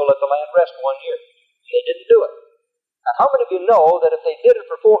says, no, let the land rest 1 year. And they didn't do it. Now, how many of you know that if they did it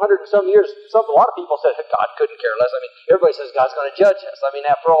for 400 and some years, a lot of people said, God couldn't care less. I mean, everybody says God's going to judge us. I mean,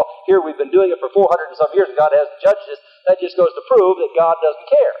 after all, here we've been doing it for 400 and some years and God hasn't judged us. That just goes to prove that God doesn't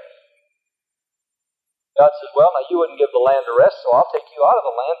care. God says, well, now you wouldn't give the land a rest, so I'll take you out of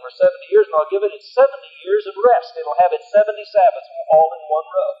the land for 70 years and I'll give it its 70 years of rest. It'll have its 70 Sabbaths all in one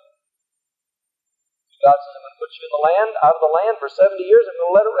row. God says, I'm going to put you in the land, out of the land for 70 years, I'm going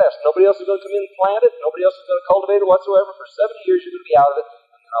to let it rest. Nobody else is going to come in and plant it. Nobody else is going to cultivate it whatsoever. For 70 years you're going to be out of it,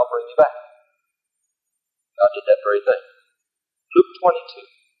 and then I'll bring you back. God did that very thing. Luke 22,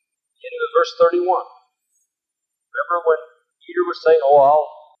 beginning with verse 31. Remember when Peter was saying,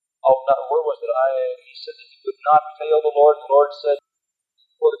 where was it? He said that he would not fail the Lord. The Lord said,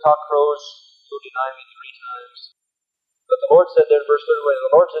 before the cock crows, you'll deny me 3 times. But the Lord said there in verse 31,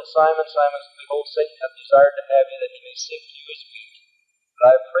 the Lord said, Simon, Simon, behold, Satan hath desired to have you, that he may sift you as wheat. But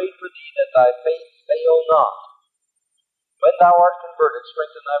I have prayed for thee, that thy faith fail not. When thou art converted,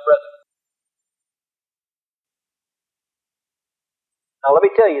 strengthen thy brethren. Now let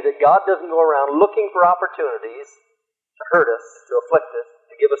me tell you that God doesn't go around looking for opportunities to hurt us, to afflict us,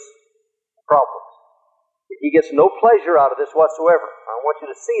 to give us problems. He gets no pleasure out of this whatsoever. I want you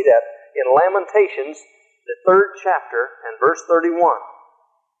to see that in Lamentations, the 3rd chapter, and verse 31.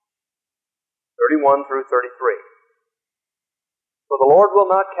 31 through 33. For the Lord will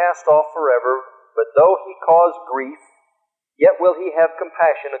not cast off forever, but though he cause grief, yet will he have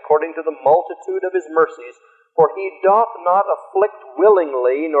compassion according to the multitude of his mercies, for he doth not afflict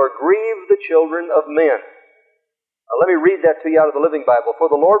willingly, nor grieve the children of men. Now, let me read that to you out of the Living Bible. For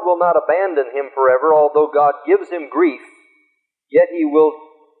the Lord will not abandon him forever, although God gives him grief, yet he will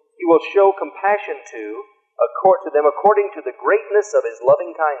show compassion to them according to the greatness of his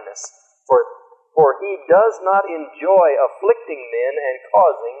loving kindness. For he does not enjoy afflicting men and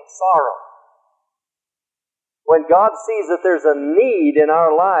causing sorrow. When God sees that there's a need in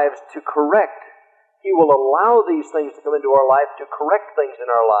our lives to correct, he will allow these things to come into our life, to correct things in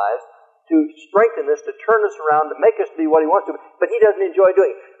our lives, to strengthen us, to turn us around, to make us be what he wants to be, but he doesn't enjoy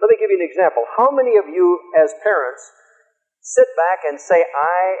doing it. Let me give you an example. How many of you as parents sit back and say,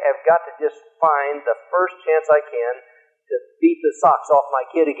 I have got to just find the first chance I can to beat the socks off my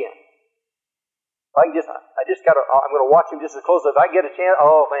kid again? I'm going to watch him just as close as I get a chance.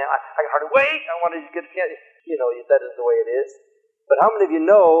 Oh man, I can hardly wait. I want to just get a chance. You know, that is the way it is. But how many of you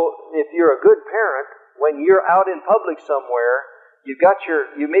know, if you're a good parent, when you're out in public somewhere, you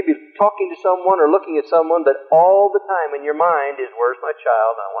may be talking to someone or looking at someone, but all the time in your mind is, where's my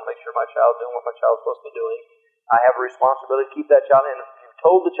child? I want to make sure my child's doing what my child's supposed to be doing. I have a responsibility to keep that child. And if you've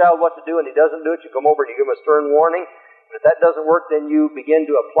told the child what to do and he doesn't do it, you come over and you give him a stern warning. And if that doesn't work, then you begin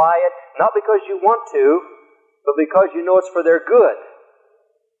to apply it, not because you want to, but because you know it's for their good.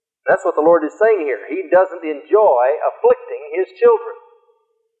 That's what the Lord is saying here. He doesn't enjoy afflicting his children.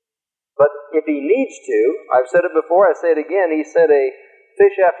 But if he needs to, I've said it before, I say it again, he sent a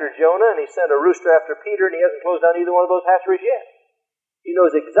fish after Jonah and he sent a rooster after Peter, and he hasn't closed down either one of those hatcheries yet. He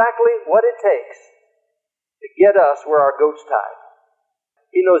knows exactly what it takes to get us where our goat's tied.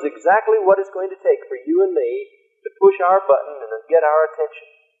 He knows exactly what it's going to take for you and me to push our button and to get our attention.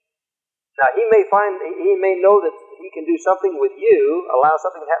 Now, he may know that he can do something with you, allow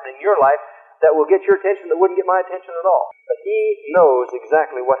something to happen in your life that will get your attention that wouldn't get my attention at all. But he knows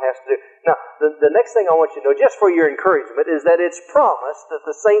exactly what has to do. Now, the next thing I want you to know, just for your encouragement, is that it's promised that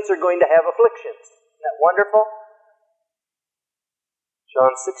the saints are going to have afflictions. Isn't that wonderful?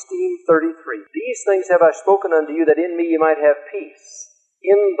 John 16:33. These things have I spoken unto you, that in me ye might have peace.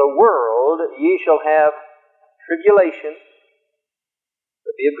 In the world ye shall have tribulation.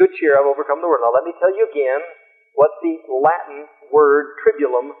 But be of good cheer, I've overcome the world. Now let me tell you again what the Latin word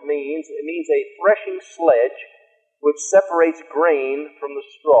tribulum means. It means a threshing sledge which separates grain from the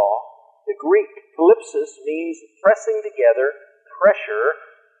straw. The Greek thlipsis means pressing together, pressure,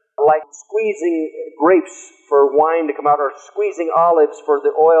 like squeezing grapes for wine to come out, or squeezing olives for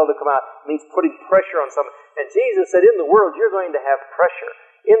the oil to come out. It means putting pressure on something. And Jesus said, in the world you're going to have pressure.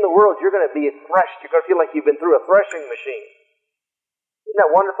 In the world you're going to be threshed. You're going to feel like you've been through a threshing machine. Isn't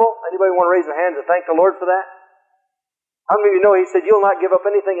that wonderful? Anybody want to raise their hands and thank the Lord for that? How many of you know he said, you'll not give up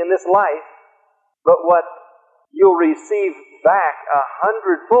anything in this life, but what you'll receive back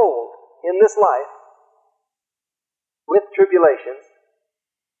 100-fold in this life with tribulations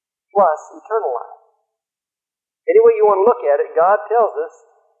plus eternal life. Any way you want to look at it, God tells us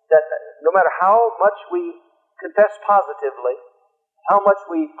that no matter how much we confess positively, how much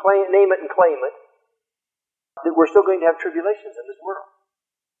we name it and claim it, that we're still going to have tribulations in this world.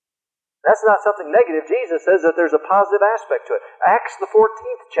 That's not something negative. Jesus says that there's a positive aspect to it. Acts, the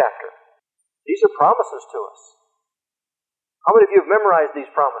 14th chapter. These are promises to us. How many of you have memorized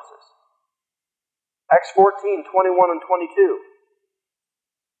these promises? Acts 14:21 and 22.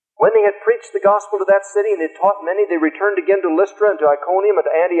 When they had preached the gospel to that city and had taught many, they returned again to Lystra and to Iconium and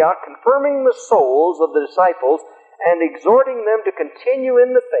to Antioch, confirming the souls of the disciples and exhorting them to continue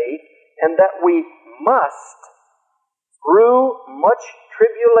in the faith, and that we must, through much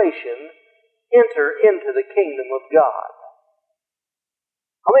tribulation, enter into the kingdom of God.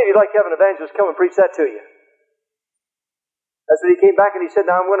 How many of you would like to have an evangelist come and preach that to you? That's when he came back and he said,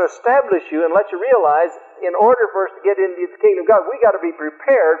 now I'm going to establish you and let you realize, in order for us to get into the kingdom of God, we got to be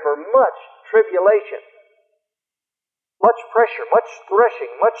prepared for much tribulation. Much pressure, much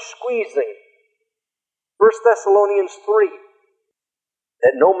threshing, much squeezing. 1 Thessalonians 3.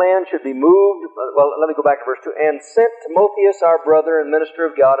 That no man should be moved, well, let me go back to verse 2. And sent Timotheus, our brother and minister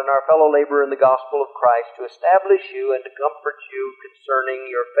of God, and our fellow laborer in the gospel of Christ, to establish you and to comfort you concerning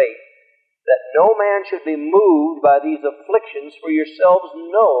your faith. That no man should be moved by these afflictions, for yourselves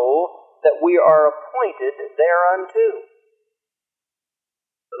know that we are appointed thereunto.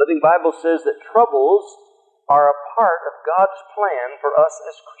 The Living Bible says that troubles are a part of God's plan for us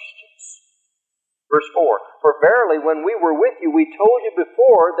as Christians. Verse 4, for verily when we were with you, we told you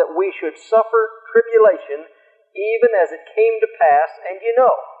before that we should suffer tribulation, even as it came to pass, and you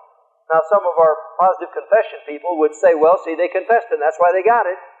know. Now some of our positive confession people would say, well, see, they confessed it, and that's why they got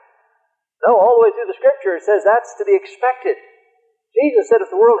it. No, all the way through the Scripture it says that's to be expected. Jesus said, if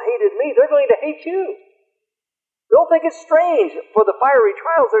the world hated me, they're going to hate you. Don't think it's strange for the fiery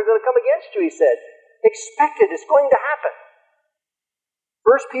trials that are going to come against you, he said. Expect it, it's going to happen.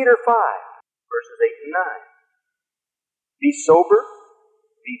 1 Peter 5. Verses 8 and 9. Be sober,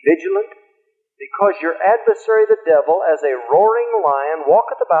 be vigilant, because your adversary the devil, as a roaring lion,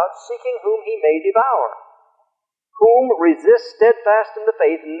 walketh about, seeking whom he may devour. Whom resist steadfast in the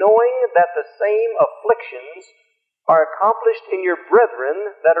faith, knowing that the same afflictions are accomplished in your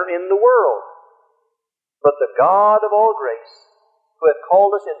brethren that are in the world. But the God of all grace, who hath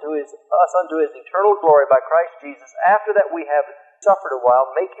called us unto his eternal glory by Christ Jesus, after that we have suffered a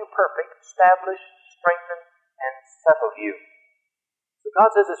while, make you perfect, establish, strengthen, and settle you. So God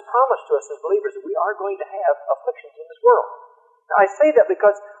says it's promised to us as believers that we are going to have afflictions in this world. Now I say that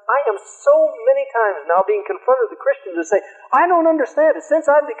because I am so many times now being confronted with Christians who say, I don't understand it. Since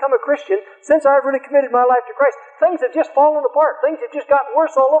I've become a Christian, since I've really committed my life to Christ, things have just fallen apart. Things have just gotten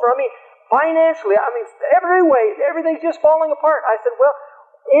worse all over. I mean, financially, every way, everything's just falling apart. I said, well,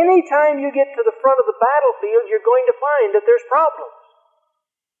 anytime you get to the front of the battlefield, you're going to find that there's problems.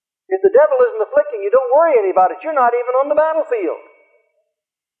 If the devil isn't afflicting you, don't worry any about it. You're not even on the battlefield.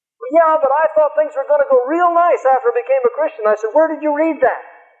 Well, yeah, but I thought things were going to go real nice after I became a Christian. I said, where did you read that?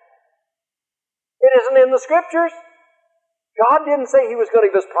 It isn't in the Scriptures. God didn't say He was going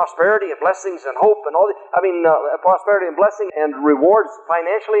to give us prosperity and blessings and hope and all this. Prosperity and blessing and rewards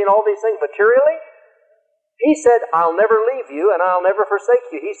financially and all these things materially. He said, I'll never leave you and I'll never forsake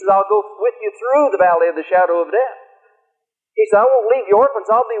you. He says, I'll go with you through the valley of the shadow of death. He said, I won't leave you orphans.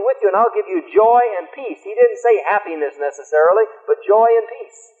 I'll be with you and I'll give you joy and peace. He didn't say happiness necessarily, but joy and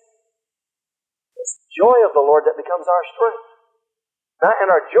peace. It's the joy of the Lord that becomes our strength. Now,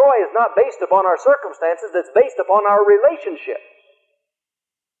 and our joy is not based upon our circumstances, it's based upon our relationship.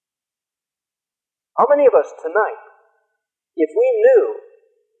 How many of us tonight, if we knew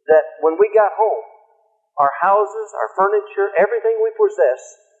that when we got home, our houses, our furniture, everything we possess,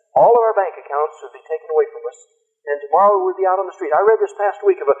 all of our bank accounts would be taken away from us, and tomorrow we would be out on the street. I read this past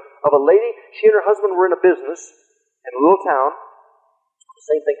week of a lady, she and her husband were in a business in a little town. The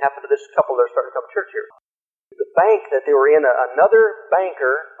same thing happened to this couple that are starting to come to church here. The bank that they were in, another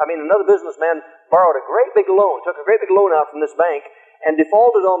businessman borrowed a great big loan, took a great big loan out from this bank, and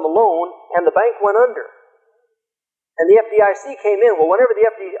defaulted on the loan, and the bank went under. And the FDIC came in. Well, whenever the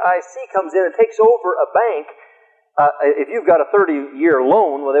FDIC comes in and takes over a bank, if you've got a 30-year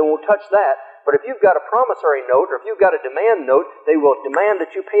loan, well, they won't touch that. But if you've got a promissory note, or if you've got a demand note, they will demand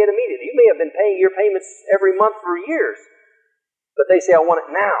that you pay it immediately. You may have been paying your payments every month for years, but they say, I want it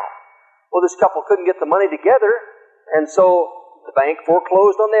now. Well, this couple couldn't get the money together, and so the bank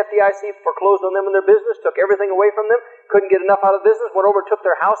foreclosed on the FDIC, foreclosed on them and their business, took everything away from them, couldn't get enough out of business, went over and took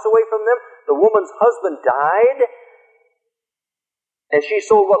their house away from them. The woman's husband died, and she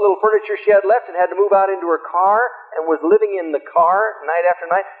sold what little furniture she had left and had to move out into her car and was living in the car night after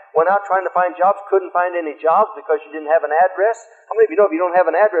night, went out trying to find jobs, couldn't find any jobs because she didn't have an address. How many of you know if you don't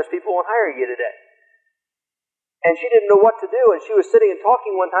have an address, people won't hire you today? And she didn't know what to do, and she was sitting and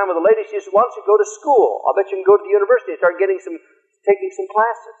talking one time with a lady. She said, why don't you go to school? I'll bet you can go to the university and start taking some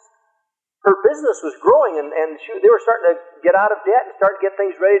classes. Her business was growing, and they were starting to get out of debt and start to get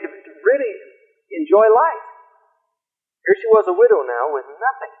things ready to really enjoy life. Here she was, a widow now, with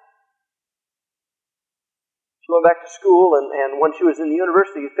nothing. She went back to school, and when she was in the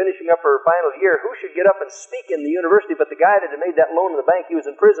university, finishing up her final year, who should get up and speak in the university but the guy that had made that loan in the bank? He was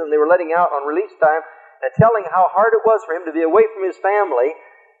in prison. They were letting out on release time, and telling how hard it was for him to be away from his family,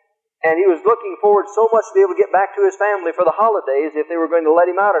 and he was looking forward so much to be able to get back to his family for the holidays if they were going to let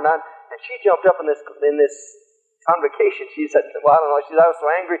him out or not. And she jumped up in this convocation. She said, well, I don't know, I was so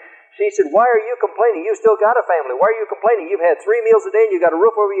angry. She said, why are you complaining? You've still got a family. Why are you complaining? You've had 3 meals a day and you've got a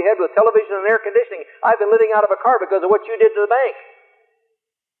roof over your head with television and air conditioning. I've been living out of a car because of what you did to the bank.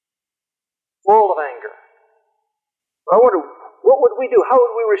 Full of anger. I wonder, what would we do? How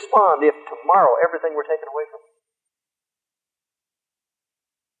would we respond if tomorrow everything were taken away from us?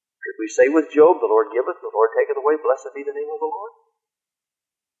 Should we say with Job, the Lord giveth, the Lord taketh away, blessed be the name of the Lord?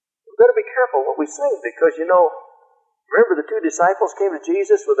 We've got to be careful what we say, because, remember the 2 disciples came to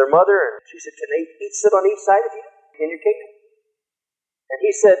Jesus with their mother, and she said, can they each sit on each side of you in your kingdom? And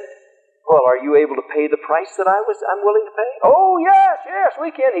he said, well, are you able to pay the price that I'm willing to pay? Oh, yes,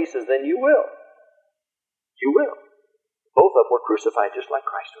 we can. He says, then you will. You will. Both of them were crucified just like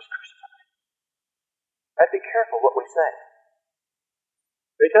Christ was crucified. have to be careful what we say.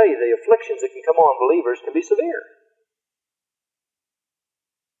 Let me tell you, the afflictions that can come on believers can be severe.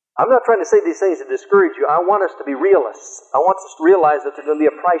 I'm not trying to say these things to discourage you. I want us to be realists. I want us to realize that there's going to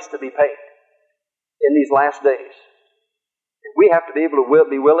be a price to be paid in these last days. We have to be able to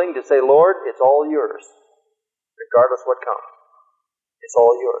be willing to say, Lord, it's all yours, regardless what comes. It's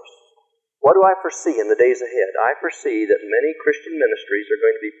all yours. What do I foresee in the days ahead? I foresee that many Christian ministries are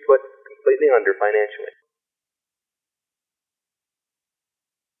going to be put completely under financially.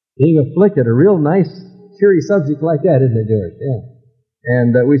 Being afflicted, a real nice, cheery subject like that, isn't it, George? Yeah.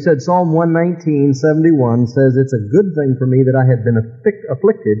 And we said Psalm 119:71 says, it's a good thing for me that I have been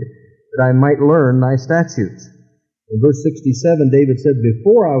afflicted, that I might learn thy statutes. In verse 67, David said,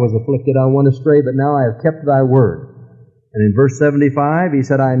 before I was afflicted I went astray, but now I have kept thy word. And in verse 75, he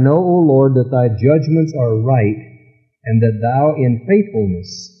said, I know, O Lord, that thy judgments are right, and that thou in faithfulness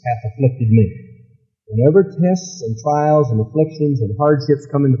hast afflicted me. Whenever tests and trials and afflictions and hardships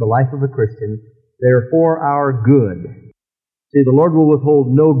come into the life of a Christian, they are for our good. See, the Lord will withhold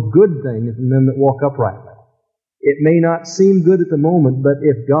no good thing from them that walk uprightly. It may not seem good at the moment, but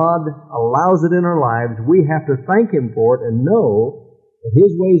if God allows it in our lives, we have to thank Him for it and know that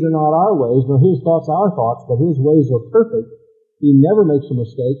His ways are not our ways, nor His thoughts our thoughts, but His ways are perfect. He never makes a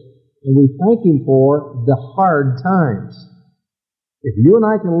mistake, and we thank Him for the hard times. If you and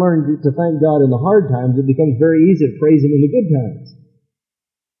I can learn to thank God in the hard times, it becomes very easy to praise Him in the good times.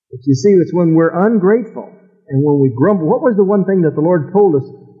 But you see, it's when we're ungrateful and when we grumble. What was the one thing that the Lord told us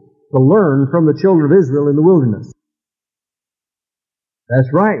to learn from the children of Israel in the wilderness?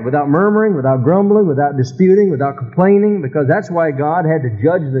 That's right, without murmuring, without grumbling, without disputing, without complaining, because that's why God had to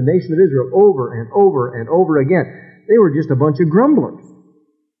judge the nation of Israel over and over and over again. They were just a bunch of grumblers.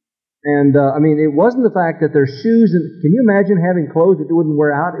 And, it wasn't the fact that their shoes, can you imagine having clothes that wouldn't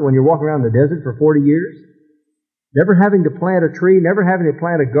wear out when you're walking around the desert for 40 years? Never having to plant a tree, never having to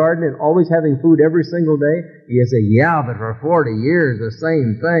plant a garden, and always having food every single day. You say, yeah, but for 40 years, the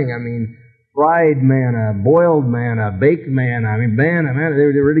same thing. Fried manna, boiled manna, baked manna, manna,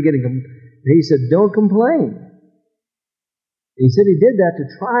 they're really getting... He said, don't complain. He said He did that to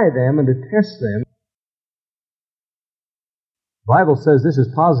try them and to test them. The Bible says this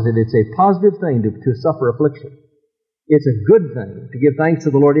is positive. It's a positive thing to suffer affliction. It's a good thing to give thanks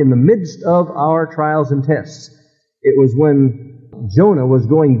to the Lord in the midst of our trials and tests. It was when Jonah was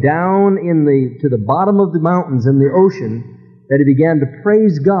going down to the bottom of the mountains in the ocean that he began to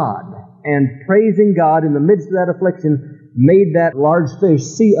praise God. And praising God in the midst of that affliction made that large fish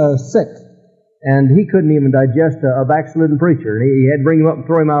sick. And he couldn't even digest a backslidden preacher. And he had to bring him up and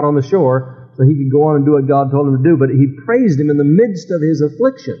throw him out on the shore so he could go on and do what God told him to do. But he praised Him in the midst of his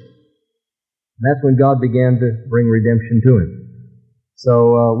affliction. And that's when God began to bring redemption to him.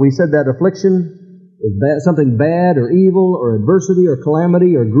 So we said that affliction is something bad or evil or adversity or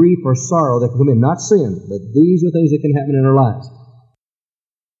calamity or grief or sorrow that can come in. Not sin, but these are things that can happen in our lives.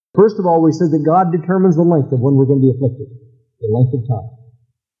 First of all, we said that God determines the length of when we're going to be afflicted, the length of time.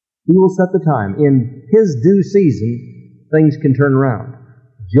 He will set the time. In His due season, things can turn around.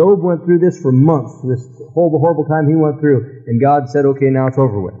 Job went through this for months, this horrible time he went through, and God said, okay, now it's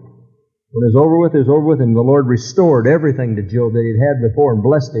over with. When it was over with, it was over with, and the Lord restored everything to Job that He'd had before and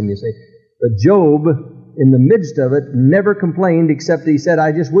blessed him, you see. But Job, in the midst of it, never complained, except he said,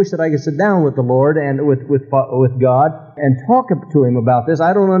 I just wish that I could sit down with the Lord and with God and talk to Him about this.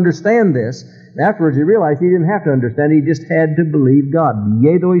 I don't understand this. And afterwards he realized he didn't have to understand. He just had to believe God.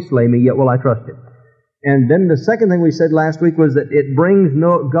 Yea, though He slay me, yet will I trust Him. And then the second thing we said last week was that it brings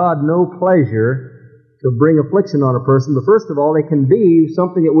God no pleasure to bring affliction on a person. But first of all, it can be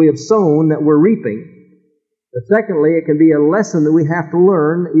something that we have sown that we're reaping. But secondly, it can be a lesson that we have to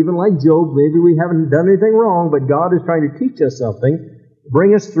learn, even like Job. Maybe we haven't done anything wrong, but God is trying to teach us something,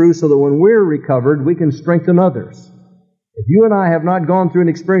 bring us through so that when we're recovered, we can strengthen others. If you and I have not gone through an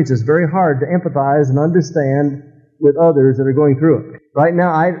experience, it's very hard to empathize and understand with others that are going through it. Right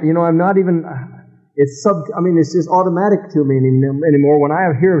now, I'm not even... It's just automatic to me anymore. When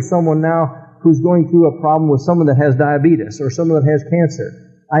I hear of someone now who's going through a problem with someone that has diabetes or someone that has cancer,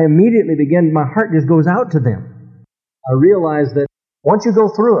 I immediately my heart just goes out to them. I realize that once you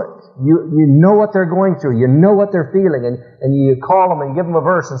go through it, you know what they're going through, you know what they're feeling, and you call them and give them a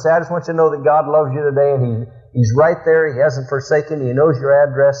verse and say, I just want you to know that God loves you today, and He's right there, He hasn't forsaken you, He knows your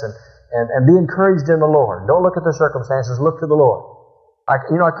address, and be encouraged in the Lord. Don't look at the circumstances, look to the Lord. I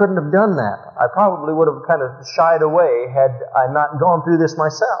couldn't have done that. I probably would have kind of shied away had I not gone through this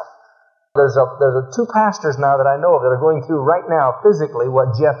myself. There's two pastors now that I know of that are going through right now physically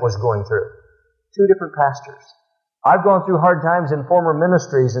what Jeff was going through. Two different pastors. I've gone through hard times in former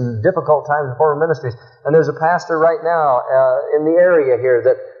ministries and difficult times in former ministries, and there's a pastor right now in the area here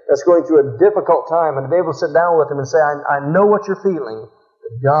that's going through a difficult time, and to be able to sit down with him and say, I know what you're feeling,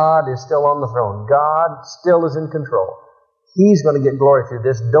 but God is still on the throne. God still is in control. He's going to get glory through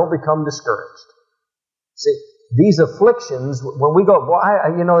this. Don't become discouraged. See, these afflictions, when we go,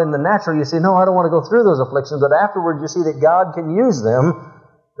 in the natural you say, no, I don't want to go through those afflictions, but afterwards you see that God can use them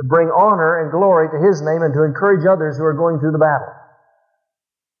to bring honor and glory to His name and to encourage others who are going through the battle.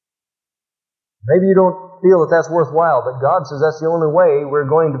 Maybe you don't feel that that's worthwhile, but God says that's the only way we're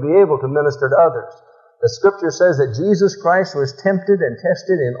going to be able to minister to others. The Scripture says that Jesus Christ was tempted and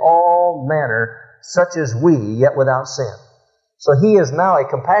tested in all manner, such as we, yet without sin. So He is now a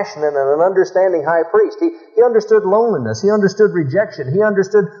compassionate and an understanding high priest. He understood loneliness. He understood rejection. He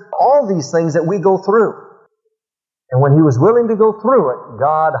understood all these things that we go through. And when He was willing to go through it,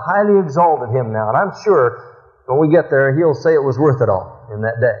 God highly exalted Him now. And I'm sure when we get there, He'll say it was worth it all in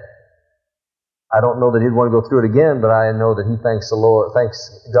that day. I don't know that He'd want to go through it again, but I know that he thanks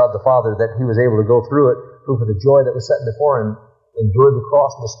God the Father that He was able to go through it, proof of the joy that was set before Him, endured the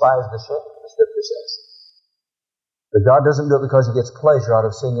cross and despised the shame, the Scripture says. But God doesn't do it because He gets pleasure out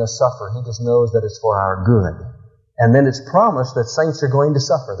of seeing us suffer. He just knows that it's for our good. And then it's promised that saints are going to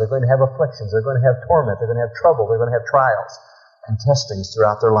suffer. They're going to have afflictions. They're going to have torment. They're going to have trouble. They're going to have trials and testings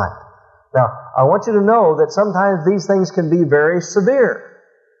throughout their life. Now, I want you to know that sometimes these things can be very severe.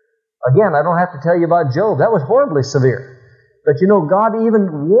 Again, I don't have to tell you about Job. That was horribly severe. But God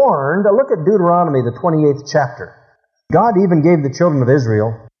even warned. Look at Deuteronomy, the 28th chapter. God even gave the children of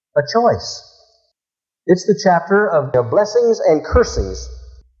Israel a choice. It's the chapter of blessings and cursings.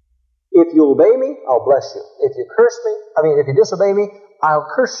 If you obey me, I'll bless you. If you disobey me, I'll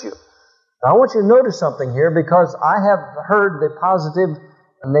curse you. Now, I want you to notice something here, because I have heard the positive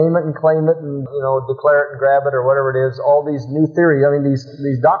name it and claim it and, declare it and grab it or whatever it is, all these new theories,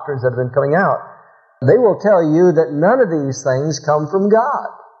 these doctrines that have been coming out. They will tell you that none of these things come from God.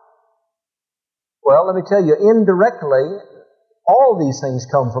 Well, let me tell you, indirectly, all these things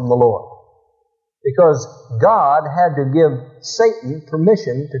come from the Lord. Because God had to give Satan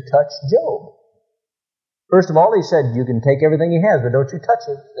permission to touch Job. First of all, He said, you can take everything he has, but don't you touch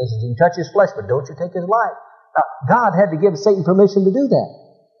him. He said, you can touch his flesh, but don't you take his life. Now, God had to give Satan permission to do that.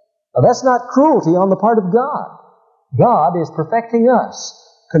 Now, that's not cruelty on the part of God. God is perfecting us,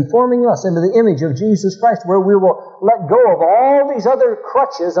 conforming us into the image of Jesus Christ, where we will let go of all these other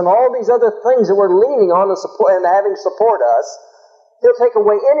crutches and all these other things that we're leaning on and having support us. He'll take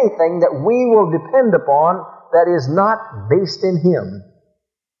away anything that we will depend upon that is not based in Him.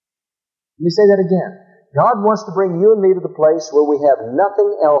 Let me say that again. God wants to bring you and me to the place where we have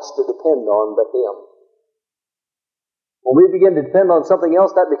nothing else to depend on but Him. When we begin to depend on something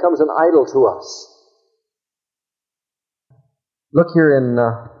else, that becomes an idol to us. Look here in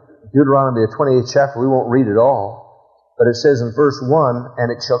Deuteronomy, the 28th chapter. We won't read it all. But it says in verse 1,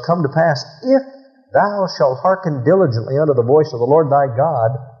 and it shall come to pass, if thou shalt hearken diligently unto the voice of the Lord thy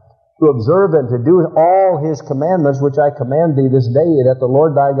God, to observe and to do all His commandments, which I command thee this day, that the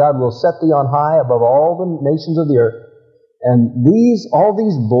Lord thy God will set thee on high above all the nations of the earth. And all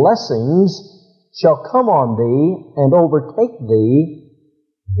these blessings shall come on thee and overtake thee.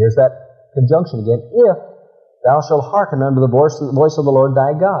 Here's that conjunction again. If thou shalt hearken unto the voice of the Lord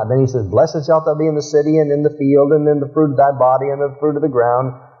thy God. Then He says, blessed shalt thou be in the city and in the field, and in the fruit of thy body and the fruit of the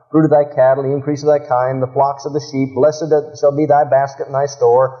ground, fruit of thy cattle, the increase of thy kind, the flocks of the sheep. Blessed shall be thy basket and thy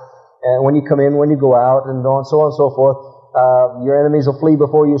store, and when you come in, when you go out, and so on and so forth. Your enemies will flee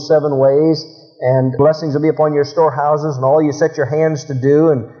before you 7 ways, and blessings will be upon your storehouses, and all you set your hands to do,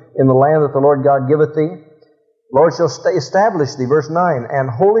 and in the land that the Lord God giveth thee. The Lord shall establish thee, verse 9, and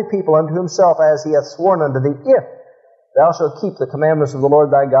holy people unto Himself, as He hath sworn unto thee, if thou shalt keep the commandments of the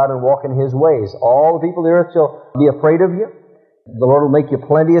Lord thy God and walk in His ways. All the people of the earth shall be afraid of you. The Lord will make you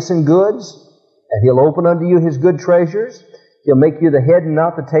plenteous in goods, and He'll open unto you His good treasures. He'll make you the head and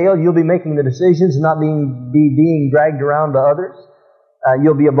not the tail. You'll be making the decisions and not being dragged around to others.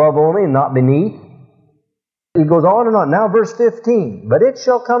 You'll be above only and not beneath. He goes on and on. Now verse 15. But it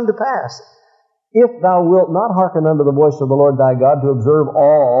shall come to pass, if thou wilt not hearken unto the voice of the Lord thy God,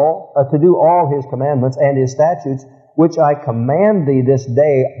 to do all His commandments and His statutes, which I command thee this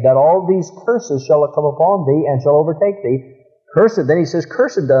day, that all these curses shall come upon thee and shall overtake thee. Cursed, then He says,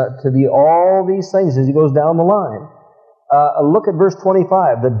 cursed to thee all these things as He goes down the line. Look at verse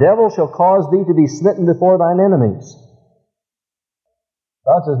 25. The devil shall cause thee to be smitten before thine enemies.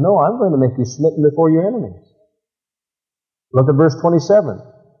 God says, no, I'm going to make you smitten before your enemies. Look at verse 27.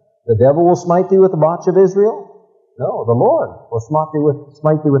 The devil will smite thee with the botch of Israel? No, the Lord will smite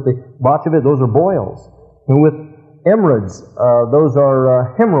thee with the botch of it. Those are boils. And with emerods, those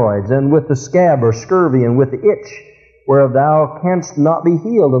are hemorrhoids, and with the scab or scurvy, and with the itch, whereof thou canst not be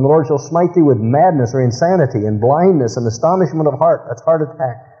healed, and the Lord shall smite thee with madness or insanity, and blindness, and astonishment of heart, that's heart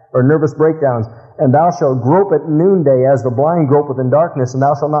attack, or nervous breakdowns, and thou shalt grope at noonday as the blind gropeth in darkness, and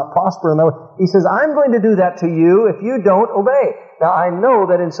thou shalt not prosper in thy way. He says, I'm going to do that to you if you don't obey. Now, I know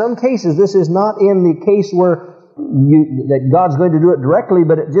that in some cases this is not in the case where that God's going to do it directly,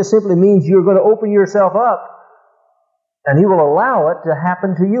 but it just simply means you're going to open yourself up, and He will allow it to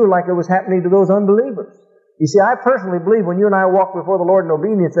happen to you like it was happening to those unbelievers. You see, I personally believe when you and I walk before the Lord in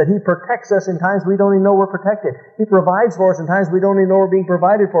obedience that He protects us in times we don't even know we're protected. He provides for us in times we don't even know we're being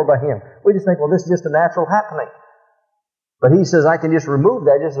provided for by Him. We just think, well, this is just a natural happening. But He says, I can just remove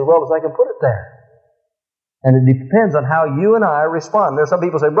that just as well as I can put it there. And it depends on how you and I respond. There's some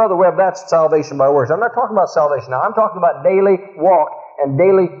people say, Brother Webb, that's salvation by works. I'm not talking about salvation now. I'm talking about daily walk and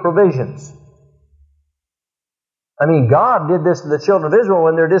daily provisions. I mean, God did this to the children of Israel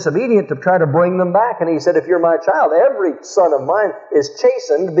when they're disobedient to try to bring them back. And He said, if you're my child, every son of mine is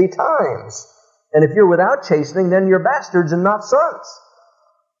chastened betimes. And if you're without chastening, then you're bastards and not sons.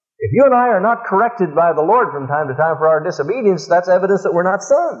 If you and I are not corrected by the Lord from time to time for our disobedience, that's evidence that we're not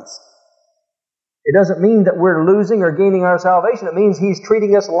sons. It doesn't mean that we're losing or gaining our salvation. It means He's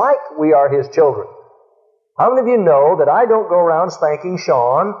treating us like we are His children. How many of you know that I don't go around spanking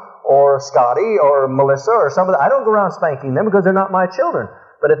Sean or Scotty or Melissa or somebody? I don't go around spanking them because they're not my children.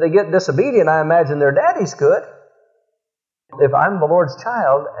 But if they get disobedient, I imagine their daddies could. If I'm the Lord's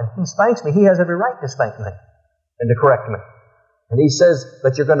child and He spanks me, He has every right to spank me and to correct me. And He says,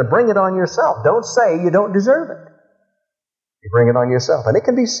 but you're going to bring it on yourself. Don't say you don't deserve it. You bring it on yourself. And it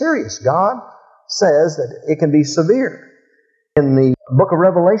can be serious. God says that it can be severe. In the book of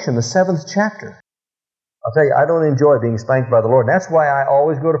Revelation, the 7th chapter, I'll tell you, I don't enjoy being spanked by the Lord. And that's why I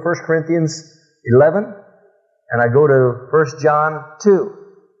always go to 1 Corinthians 11, and I go to 1 John 2.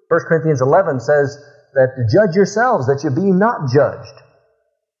 1 Corinthians 11 says that to judge yourselves, that you be not judged.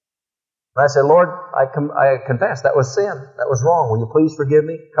 And I say, Lord, I confess that was sin. That was wrong. Will you please forgive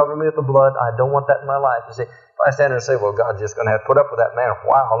me? Cover me with the blood. I don't want that in my life. You see, if I stand there and say, well, God's just going to have to put up with that man.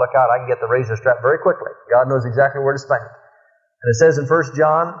 Wow, look out, I can get the razor strap very quickly. God knows exactly where to spank. And it says in 1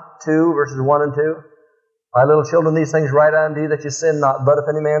 John 2, verses 1 and 2, my little children, these things write unto you that you sin not. But if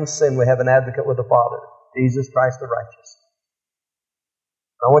any man sin, we have an advocate with the Father, Jesus Christ the righteous.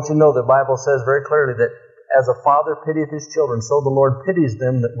 I want you to know the Bible says very clearly that as a father pitieth his children, so the Lord pities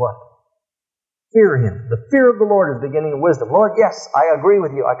them that what? Fear Him. The fear of the Lord is beginning of wisdom. Lord, yes, I agree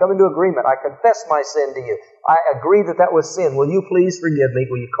with you. I come into agreement. I confess my sin to you. I agree that that was sin. Will you please forgive me?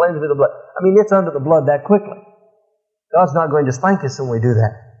 Will you cleanse me with the blood? I mean, it's under the blood that quickly. God's not going to spank us when we do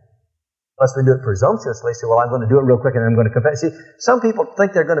that. Unless we do it presumptuously. Say, well, I'm going to do it real quick and I'm going to confess. See, some people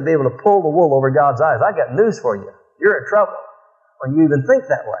think they're going to be able to pull the wool over God's eyes. I got news for you. You're in trouble when you even think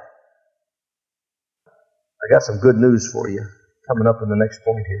that way. I got some good news for you coming up in the next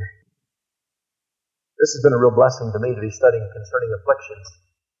point here. This has been a real blessing to me to be studying concerning afflictions.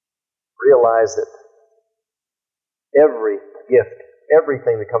 Realize that every gift,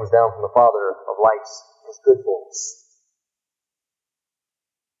 everything that comes down from the Father of lights is good for us.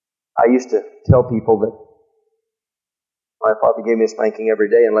 I used to tell people that my father gave me a spanking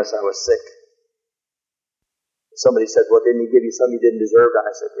every day unless I was sick. Somebody said, well, didn't He give you some you didn't deserve? And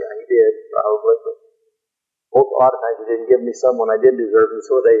I said, yeah, He did, probably. But a lot of times He didn't give me some when I did deserve them,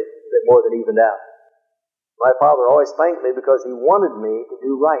 so they more than evened out. My father always spanked me because he wanted me to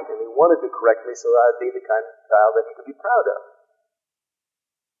do right, and he wanted to correct me so that I'd be the kind of child that he could be proud of.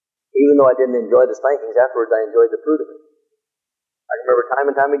 Even though I didn't enjoy the spankings, afterwards I enjoyed the fruit of it. I remember time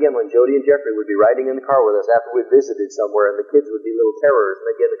and time again when Jody and Jeffrey would be riding in the car with us after we'd visited somewhere, and the kids would be little terrors, and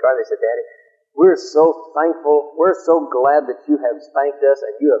they'd get in the car and they said, Daddy, we're so thankful, we're so glad that you have spanked us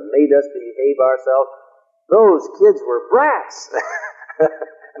and you have made us behave ourselves. Those kids were brats.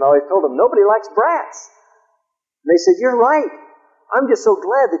 And I always told them, nobody likes brats. And they said, you're right. I'm just so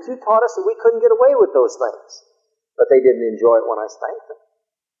glad that you taught us that we couldn't get away with those things. But they didn't enjoy it when I spanked them.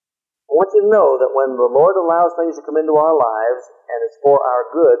 I want you to know that when the Lord allows things to come into our lives, and it's for our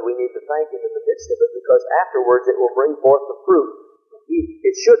good, we need to thank Him in the midst of it, because afterwards it will bring forth the fruit.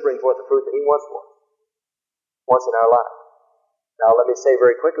 It should bring forth the fruit that He wants for us, once in our life. Now let me say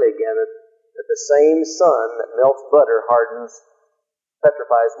very quickly again that the same sun that melts butter hardens,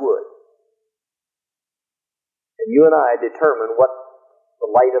 petrifies wood. And you and I determine what the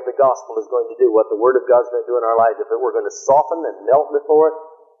light of the gospel is going to do, what the Word of God is going to do in our lives. If we're going to soften and melt before it,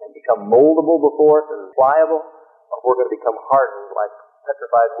 and become moldable before it, and pliable, or if we're going to become hardened like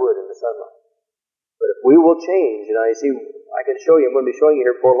petrified wood in the sunlight. But if we will change, you see, I can show you, I'm going to be showing you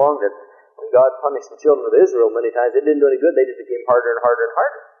here before long that when God punished the children of Israel many times. It didn't do any good. They just became harder and harder and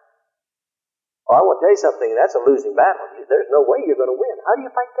harder. Well, I want to tell you something. That's a losing battle. There's no way you're going to win. How do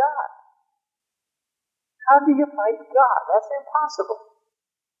you fight God? How do you fight God? That's impossible.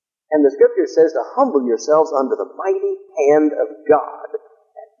 And the Scripture says to humble yourselves under the mighty hand of God,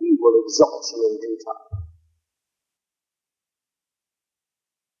 and He will exalt you in due time.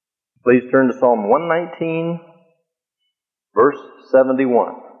 Please turn to Psalm 119, verse 71.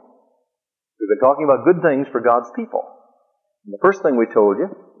 We've been talking about good things for God's people. And the first thing we told you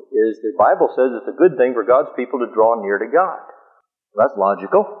is the Bible says it's a good thing for God's people to draw near to God. Well, that's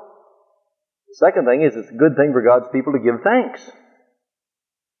logical. The second thing is it's a good thing for God's people to give thanks.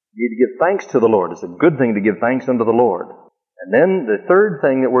 You need to give thanks to the Lord. It's a good thing to give thanks unto the Lord. And then the third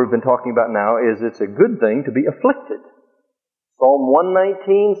thing that we've been talking about now is it's a good thing to be afflicted. Psalm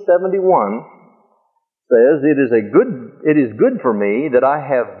 119:71 says, It is good for me that I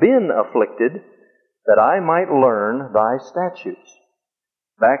have been afflicted, that I might learn thy statutes.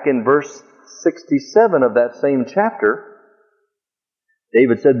 Back in verse 67 of that same chapter,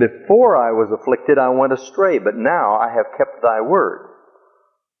 David said, Before I was afflicted I went astray, but now I have kept thy word.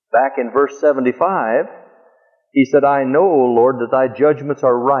 Back in verse 75, he said, I know, O Lord, that thy judgments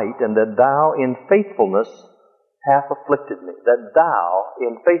are right, and that thou in faithfulness hath afflicted me. That thou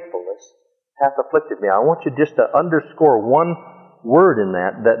in faithfulness hath afflicted me. I want you just to underscore one word in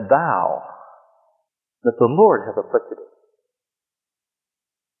that thou, that the Lord hath afflicted me.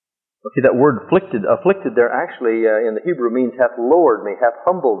 Okay, that word afflicted there actually in the Hebrew means hath lowered me, hath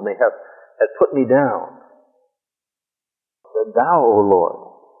humbled me, hath put me down. That thou, O Lord.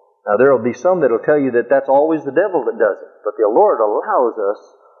 Now there will be some that will tell you that that's always the devil that does it. But the Lord allows us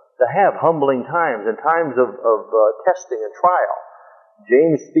to have humbling times and times of testing and trial.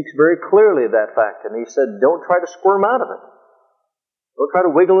 James speaks very clearly of that fact, and he said, don't try to squirm out of it. Don't try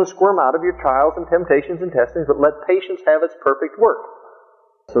to wiggle and squirm out of your trials and temptations and testings, but let patience have its perfect work.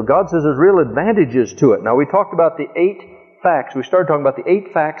 So God says there's real advantages to it. Now we talked about the 8 facts. We started talking about the 8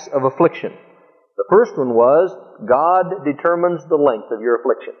 facts of affliction. The first one was, God determines the length of your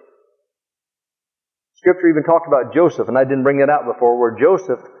affliction. Scripture even talked about Joseph, and I didn't bring that out before, where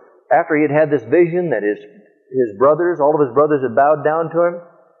Joseph, after he had had this vision that his brothers, all of his brothers had bowed down to him,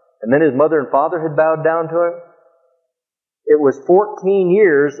 and then his mother and father had bowed down to him, it was 14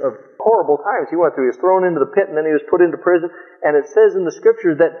 years of horrible times he went through. He was thrown into the pit, and then he was put into prison, and it says in the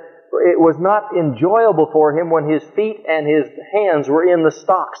Scriptures that it was not enjoyable for him when his feet and his hands were in the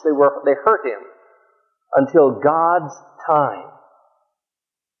stocks. They hurt him until God's time.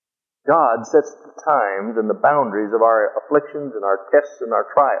 God sets the times and the boundaries of our afflictions and our tests and our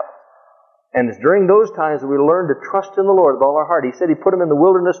trials. And it's during those times that we learn to trust in the Lord with all our heart. He said He put them in the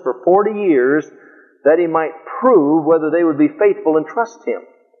wilderness for 40 years that He might prove whether they would be faithful and trust Him.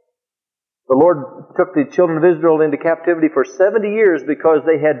 The Lord took the children of Israel into captivity for 70 years because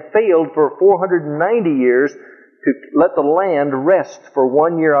they had failed for 490 years to let the land rest for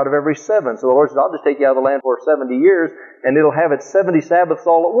 1 year out of every 7. So the Lord said, I'll just take you out of the land for 70 years, and it'll have its 70 Sabbaths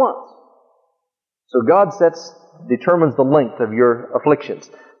all at once. So God determines the length of your afflictions.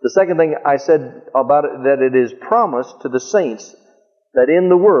 The second thing I said about it, that it is promised to the saints that in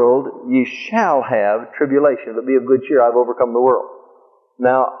the world ye shall have tribulation, but be of good cheer, I've overcome the world.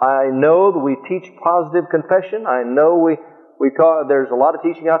 Now, I know that we teach positive confession. I know we talk. There's a lot of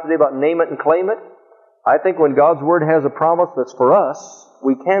teaching out today about name it and claim it. I think when God's Word has a promise that's for us,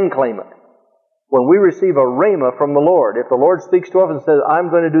 we can claim it. When we receive a rhema from the Lord, if the Lord speaks to us and says,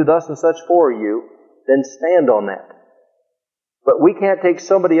 I'm going to do thus and such for you, then stand on that. But we can't take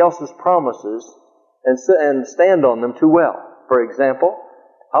somebody else's promises and stand on them too well. For example,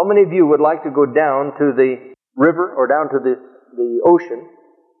 how many of you would like to go down to the river or down to the ocean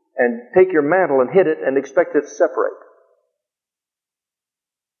and take your mantle and hit it and expect it to separate?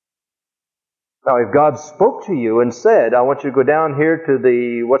 Now, if God spoke to you and said, I want you to go down here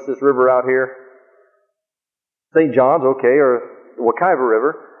to what's this river out here? St. John's, okay, or the Wekiva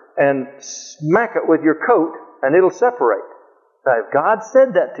River, and smack it with your coat and it'll separate. Now, if God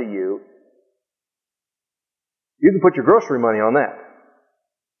said that to you, you can put your grocery money on that.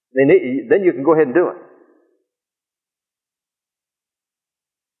 Then you can go ahead and do it.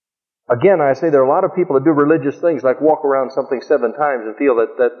 Again, I say there are a lot of people that do religious things like walk around something 7 times and feel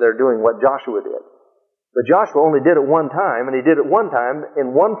that they're doing what Joshua did. But Joshua only did it 1 time, and he did it 1 time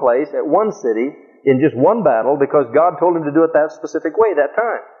in 1 place, at 1 city, in just 1 battle, because God told him to do it that specific way that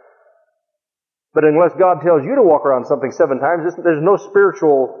time. But unless God tells you to walk around something 7 times, there's no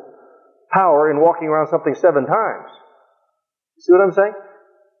spiritual power in walking around something 7 times. You see what I'm saying?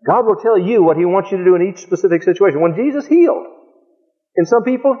 God will tell you what He wants you to do in each specific situation. When Jesus healed, in some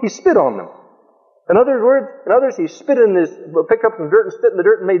people, He spit on them. In others, he picked up some dirt and spit in the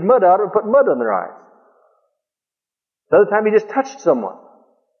dirt and made mud out of it and put mud on their eyes. Another time he just touched someone.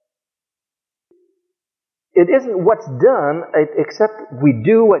 It isn't what's done, except we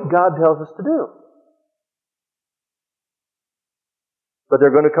do what God tells us to do. But there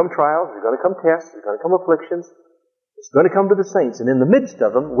are going to come trials, there are going to come tests, there are going to come afflictions. It's going to come to the saints. And in the midst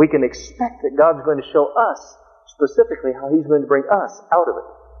of them, we can expect that God's going to show us specifically how He's going to bring us out of it.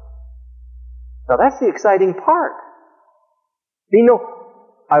 Now that's the exciting part. You know,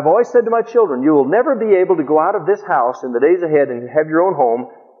 I've always said to my children, you will never be able to go out of this house in the days ahead and have your own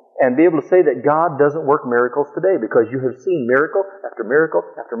home and be able to say that God doesn't work miracles today, because you have seen miracle after miracle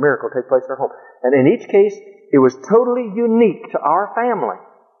after miracle take place in our home. And in each case, it was totally unique to our family.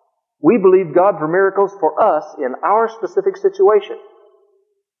 We believed God for miracles for us in our specific situation.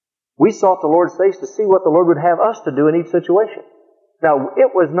 We sought the Lord's face to see what the Lord would have us to do in each situation. Now,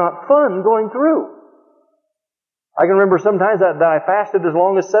 it was not fun going through. I can remember sometimes that I fasted as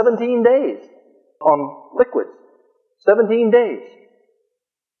long as 17 days on liquids. 17 days.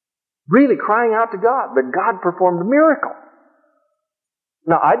 Really crying out to God, but God performed a miracle.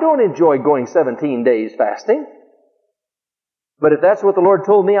 Now, I don't enjoy going 17 days fasting. But if that's what the Lord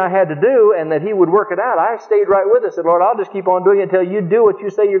told me I had to do and that He would work it out, I stayed right with it. I said, Lord, I'll just keep on doing it until you do what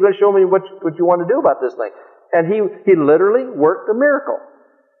you say you're going to show me what you want to do about this thing. And He literally worked a miracle.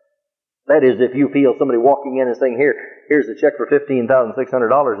 That is, if you feel somebody walking in and saying, here's a check for $15,600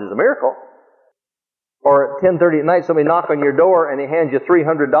 is a miracle. Or at 10:30 at night, somebody knock on your door and he hands you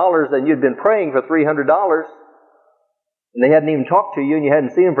 $300 and you'd been praying for $300 and they hadn't even talked to you and you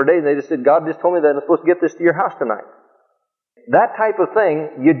hadn't seen them for days, and they just said, God just told me that I'm supposed to get this to your house tonight. That type of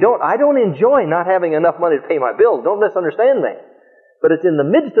thing, I don't enjoy not having enough money to pay my bills. Don't misunderstand me. But it's in the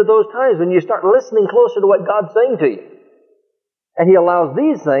midst of those times when you start listening closer to what God's saying to you. And He allows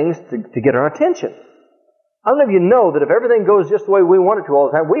these things to get our attention. How many of you know that if everything goes just the way we want it to all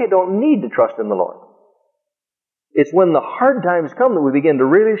the time, we don't need to trust in the Lord? It's when the hard times come that we begin to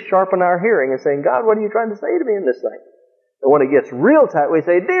really sharpen our hearing and saying, God, what are you trying to say to me in this thing? And when it gets real tight, we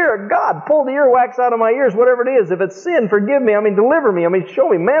say, Dear God, pull the earwax out of my ears, whatever it is. If it's sin, forgive me. Deliver me. Show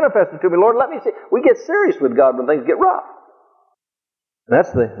me. Manifest it to me. Lord, let me see. We get serious with God when things get rough. And that's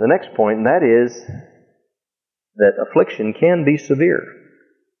the next point, and that is that affliction can be severe.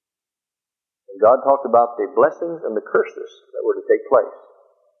 And God talked about the blessings and the curses that were to take place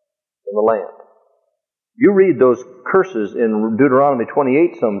in the land. You read those curses in Deuteronomy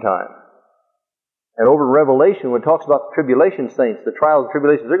 28 sometime. And over in Revelation, when it talks about the tribulation saints, the trials and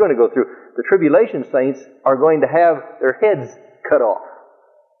tribulations they're going to go through, the tribulation saints are going to have their heads cut off.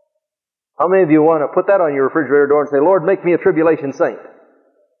 How many of you want to put that on your refrigerator door and say, Lord, make me a tribulation saint?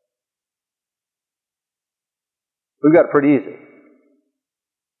 We've got it pretty easy.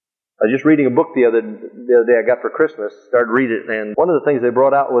 I was just reading a book the other day I got for Christmas, started reading it, and one of the things they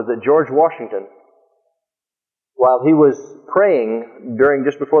brought out was that George Washington, while he was praying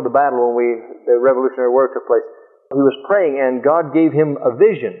just before the battle when the Revolutionary War took place, he was praying and God gave him a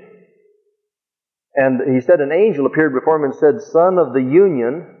vision. And he said an angel appeared before him and said, Son of the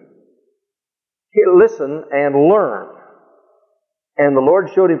Union, listen and learn. And the Lord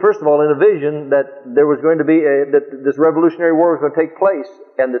showed him, first of all, in a vision that there was going to be that this Revolutionary War was going to take place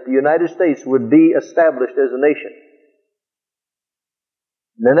and that the United States would be established as a nation.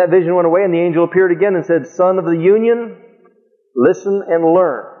 And then that vision went away and the angel appeared again and said, Son of the Union, listen and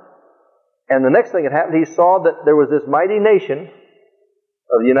learn. And the next thing that happened, he saw that there was this mighty nation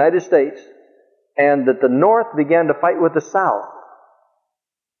of the United States and that the North began to fight with the South.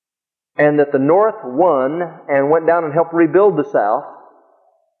 And that the North won and went down and helped rebuild the South,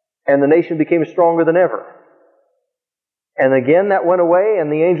 and the nation became stronger than ever. And again that went away,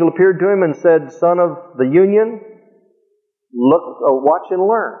 and the angel appeared to him and said, Son of the Union, look, watch and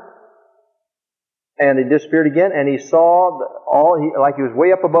learn. And he disappeared again, and he saw like he was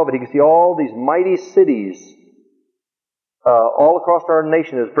way up above it, he could see all these mighty cities all across our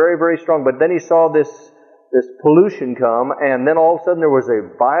nation. It was very, very strong. But then he saw this pollution come, and then all of a sudden there was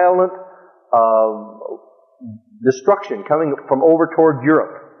a violent destruction coming from over toward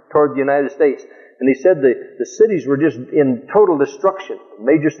Europe, toward the United States. And he said the cities were just in total destruction.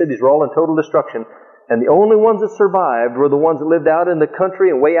 Major cities were all in total destruction. And the only ones that survived were the ones that lived out in the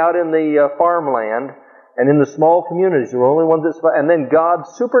country and way out in the farmland and in the small communities. They were the only ones that survived. And then God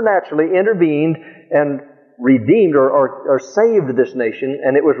supernaturally intervened and redeemed or saved this nation,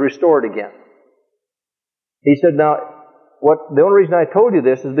 and it was restored again. He said, now, the only reason I told you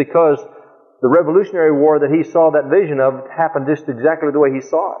this is because the Revolutionary War that he saw that vision of happened just exactly the way he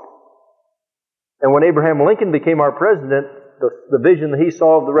saw it. And when Abraham Lincoln became our president, the vision that he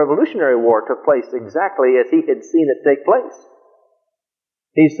saw of the Revolutionary War took place exactly as he had seen it take place.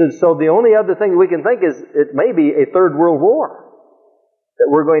 He said, so the only other thing we can think is it may be a third world war that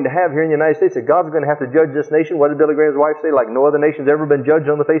we're going to have here in the United States, that God's going to have to judge this nation. What did Billy Graham's wife say? Like no other nation's ever been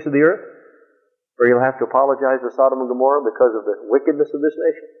judged on the face of the earth? Or he'll have to apologize to Sodom and Gomorrah because of the wickedness of this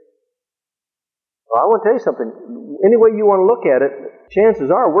nation? Well, I want to tell you something. Any way you want to look at it,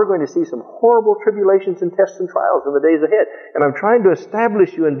 chances are we're going to see some horrible tribulations and tests and trials in the days ahead. And I'm trying to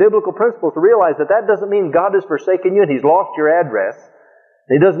establish you in biblical principles to realize that that doesn't mean God has forsaken you and He's lost your address.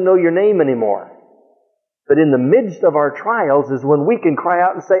 He doesn't know your name anymore. But in the midst of our trials is when we can cry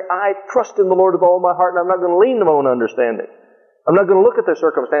out and say, I trust in the Lord with all my heart, and I'm not going to lean to my own understanding. I'm not going to look at the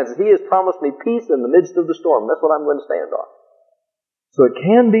circumstances. He has promised me peace in the midst of the storm. That's what I'm going to stand on. So it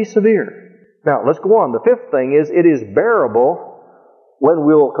can be severe. Now, let's go on. The fifth thing is, it is bearable when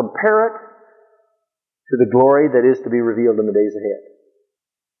we'll compare it to the glory that is to be revealed in the days ahead.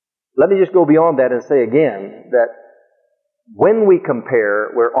 Let me just go beyond that and say again that when we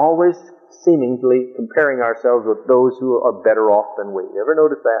compare, we're always seemingly comparing ourselves with those who are better off than we. Ever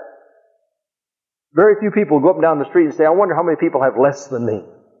notice that? Very few people go up and down the street and say, I wonder how many people have less than me.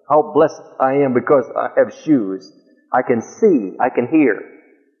 How blessed I am because I have shoes. I can see. I can hear.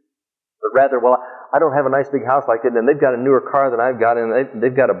 But rather, well, I don't have a nice big house like that, and they've got a newer car than I've got, and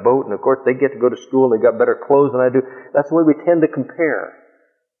they've got a boat, and of course they get to go to school, and they've got better clothes than I do. That's the way we tend to compare.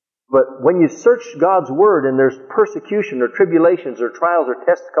 But when you search God's Word and there's persecution or tribulations or trials or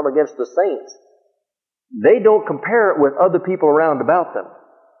tests come against the saints, they don't compare it with other people around about them.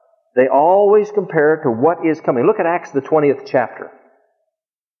 They always compare it to what is coming. Look at Acts the 20th chapter.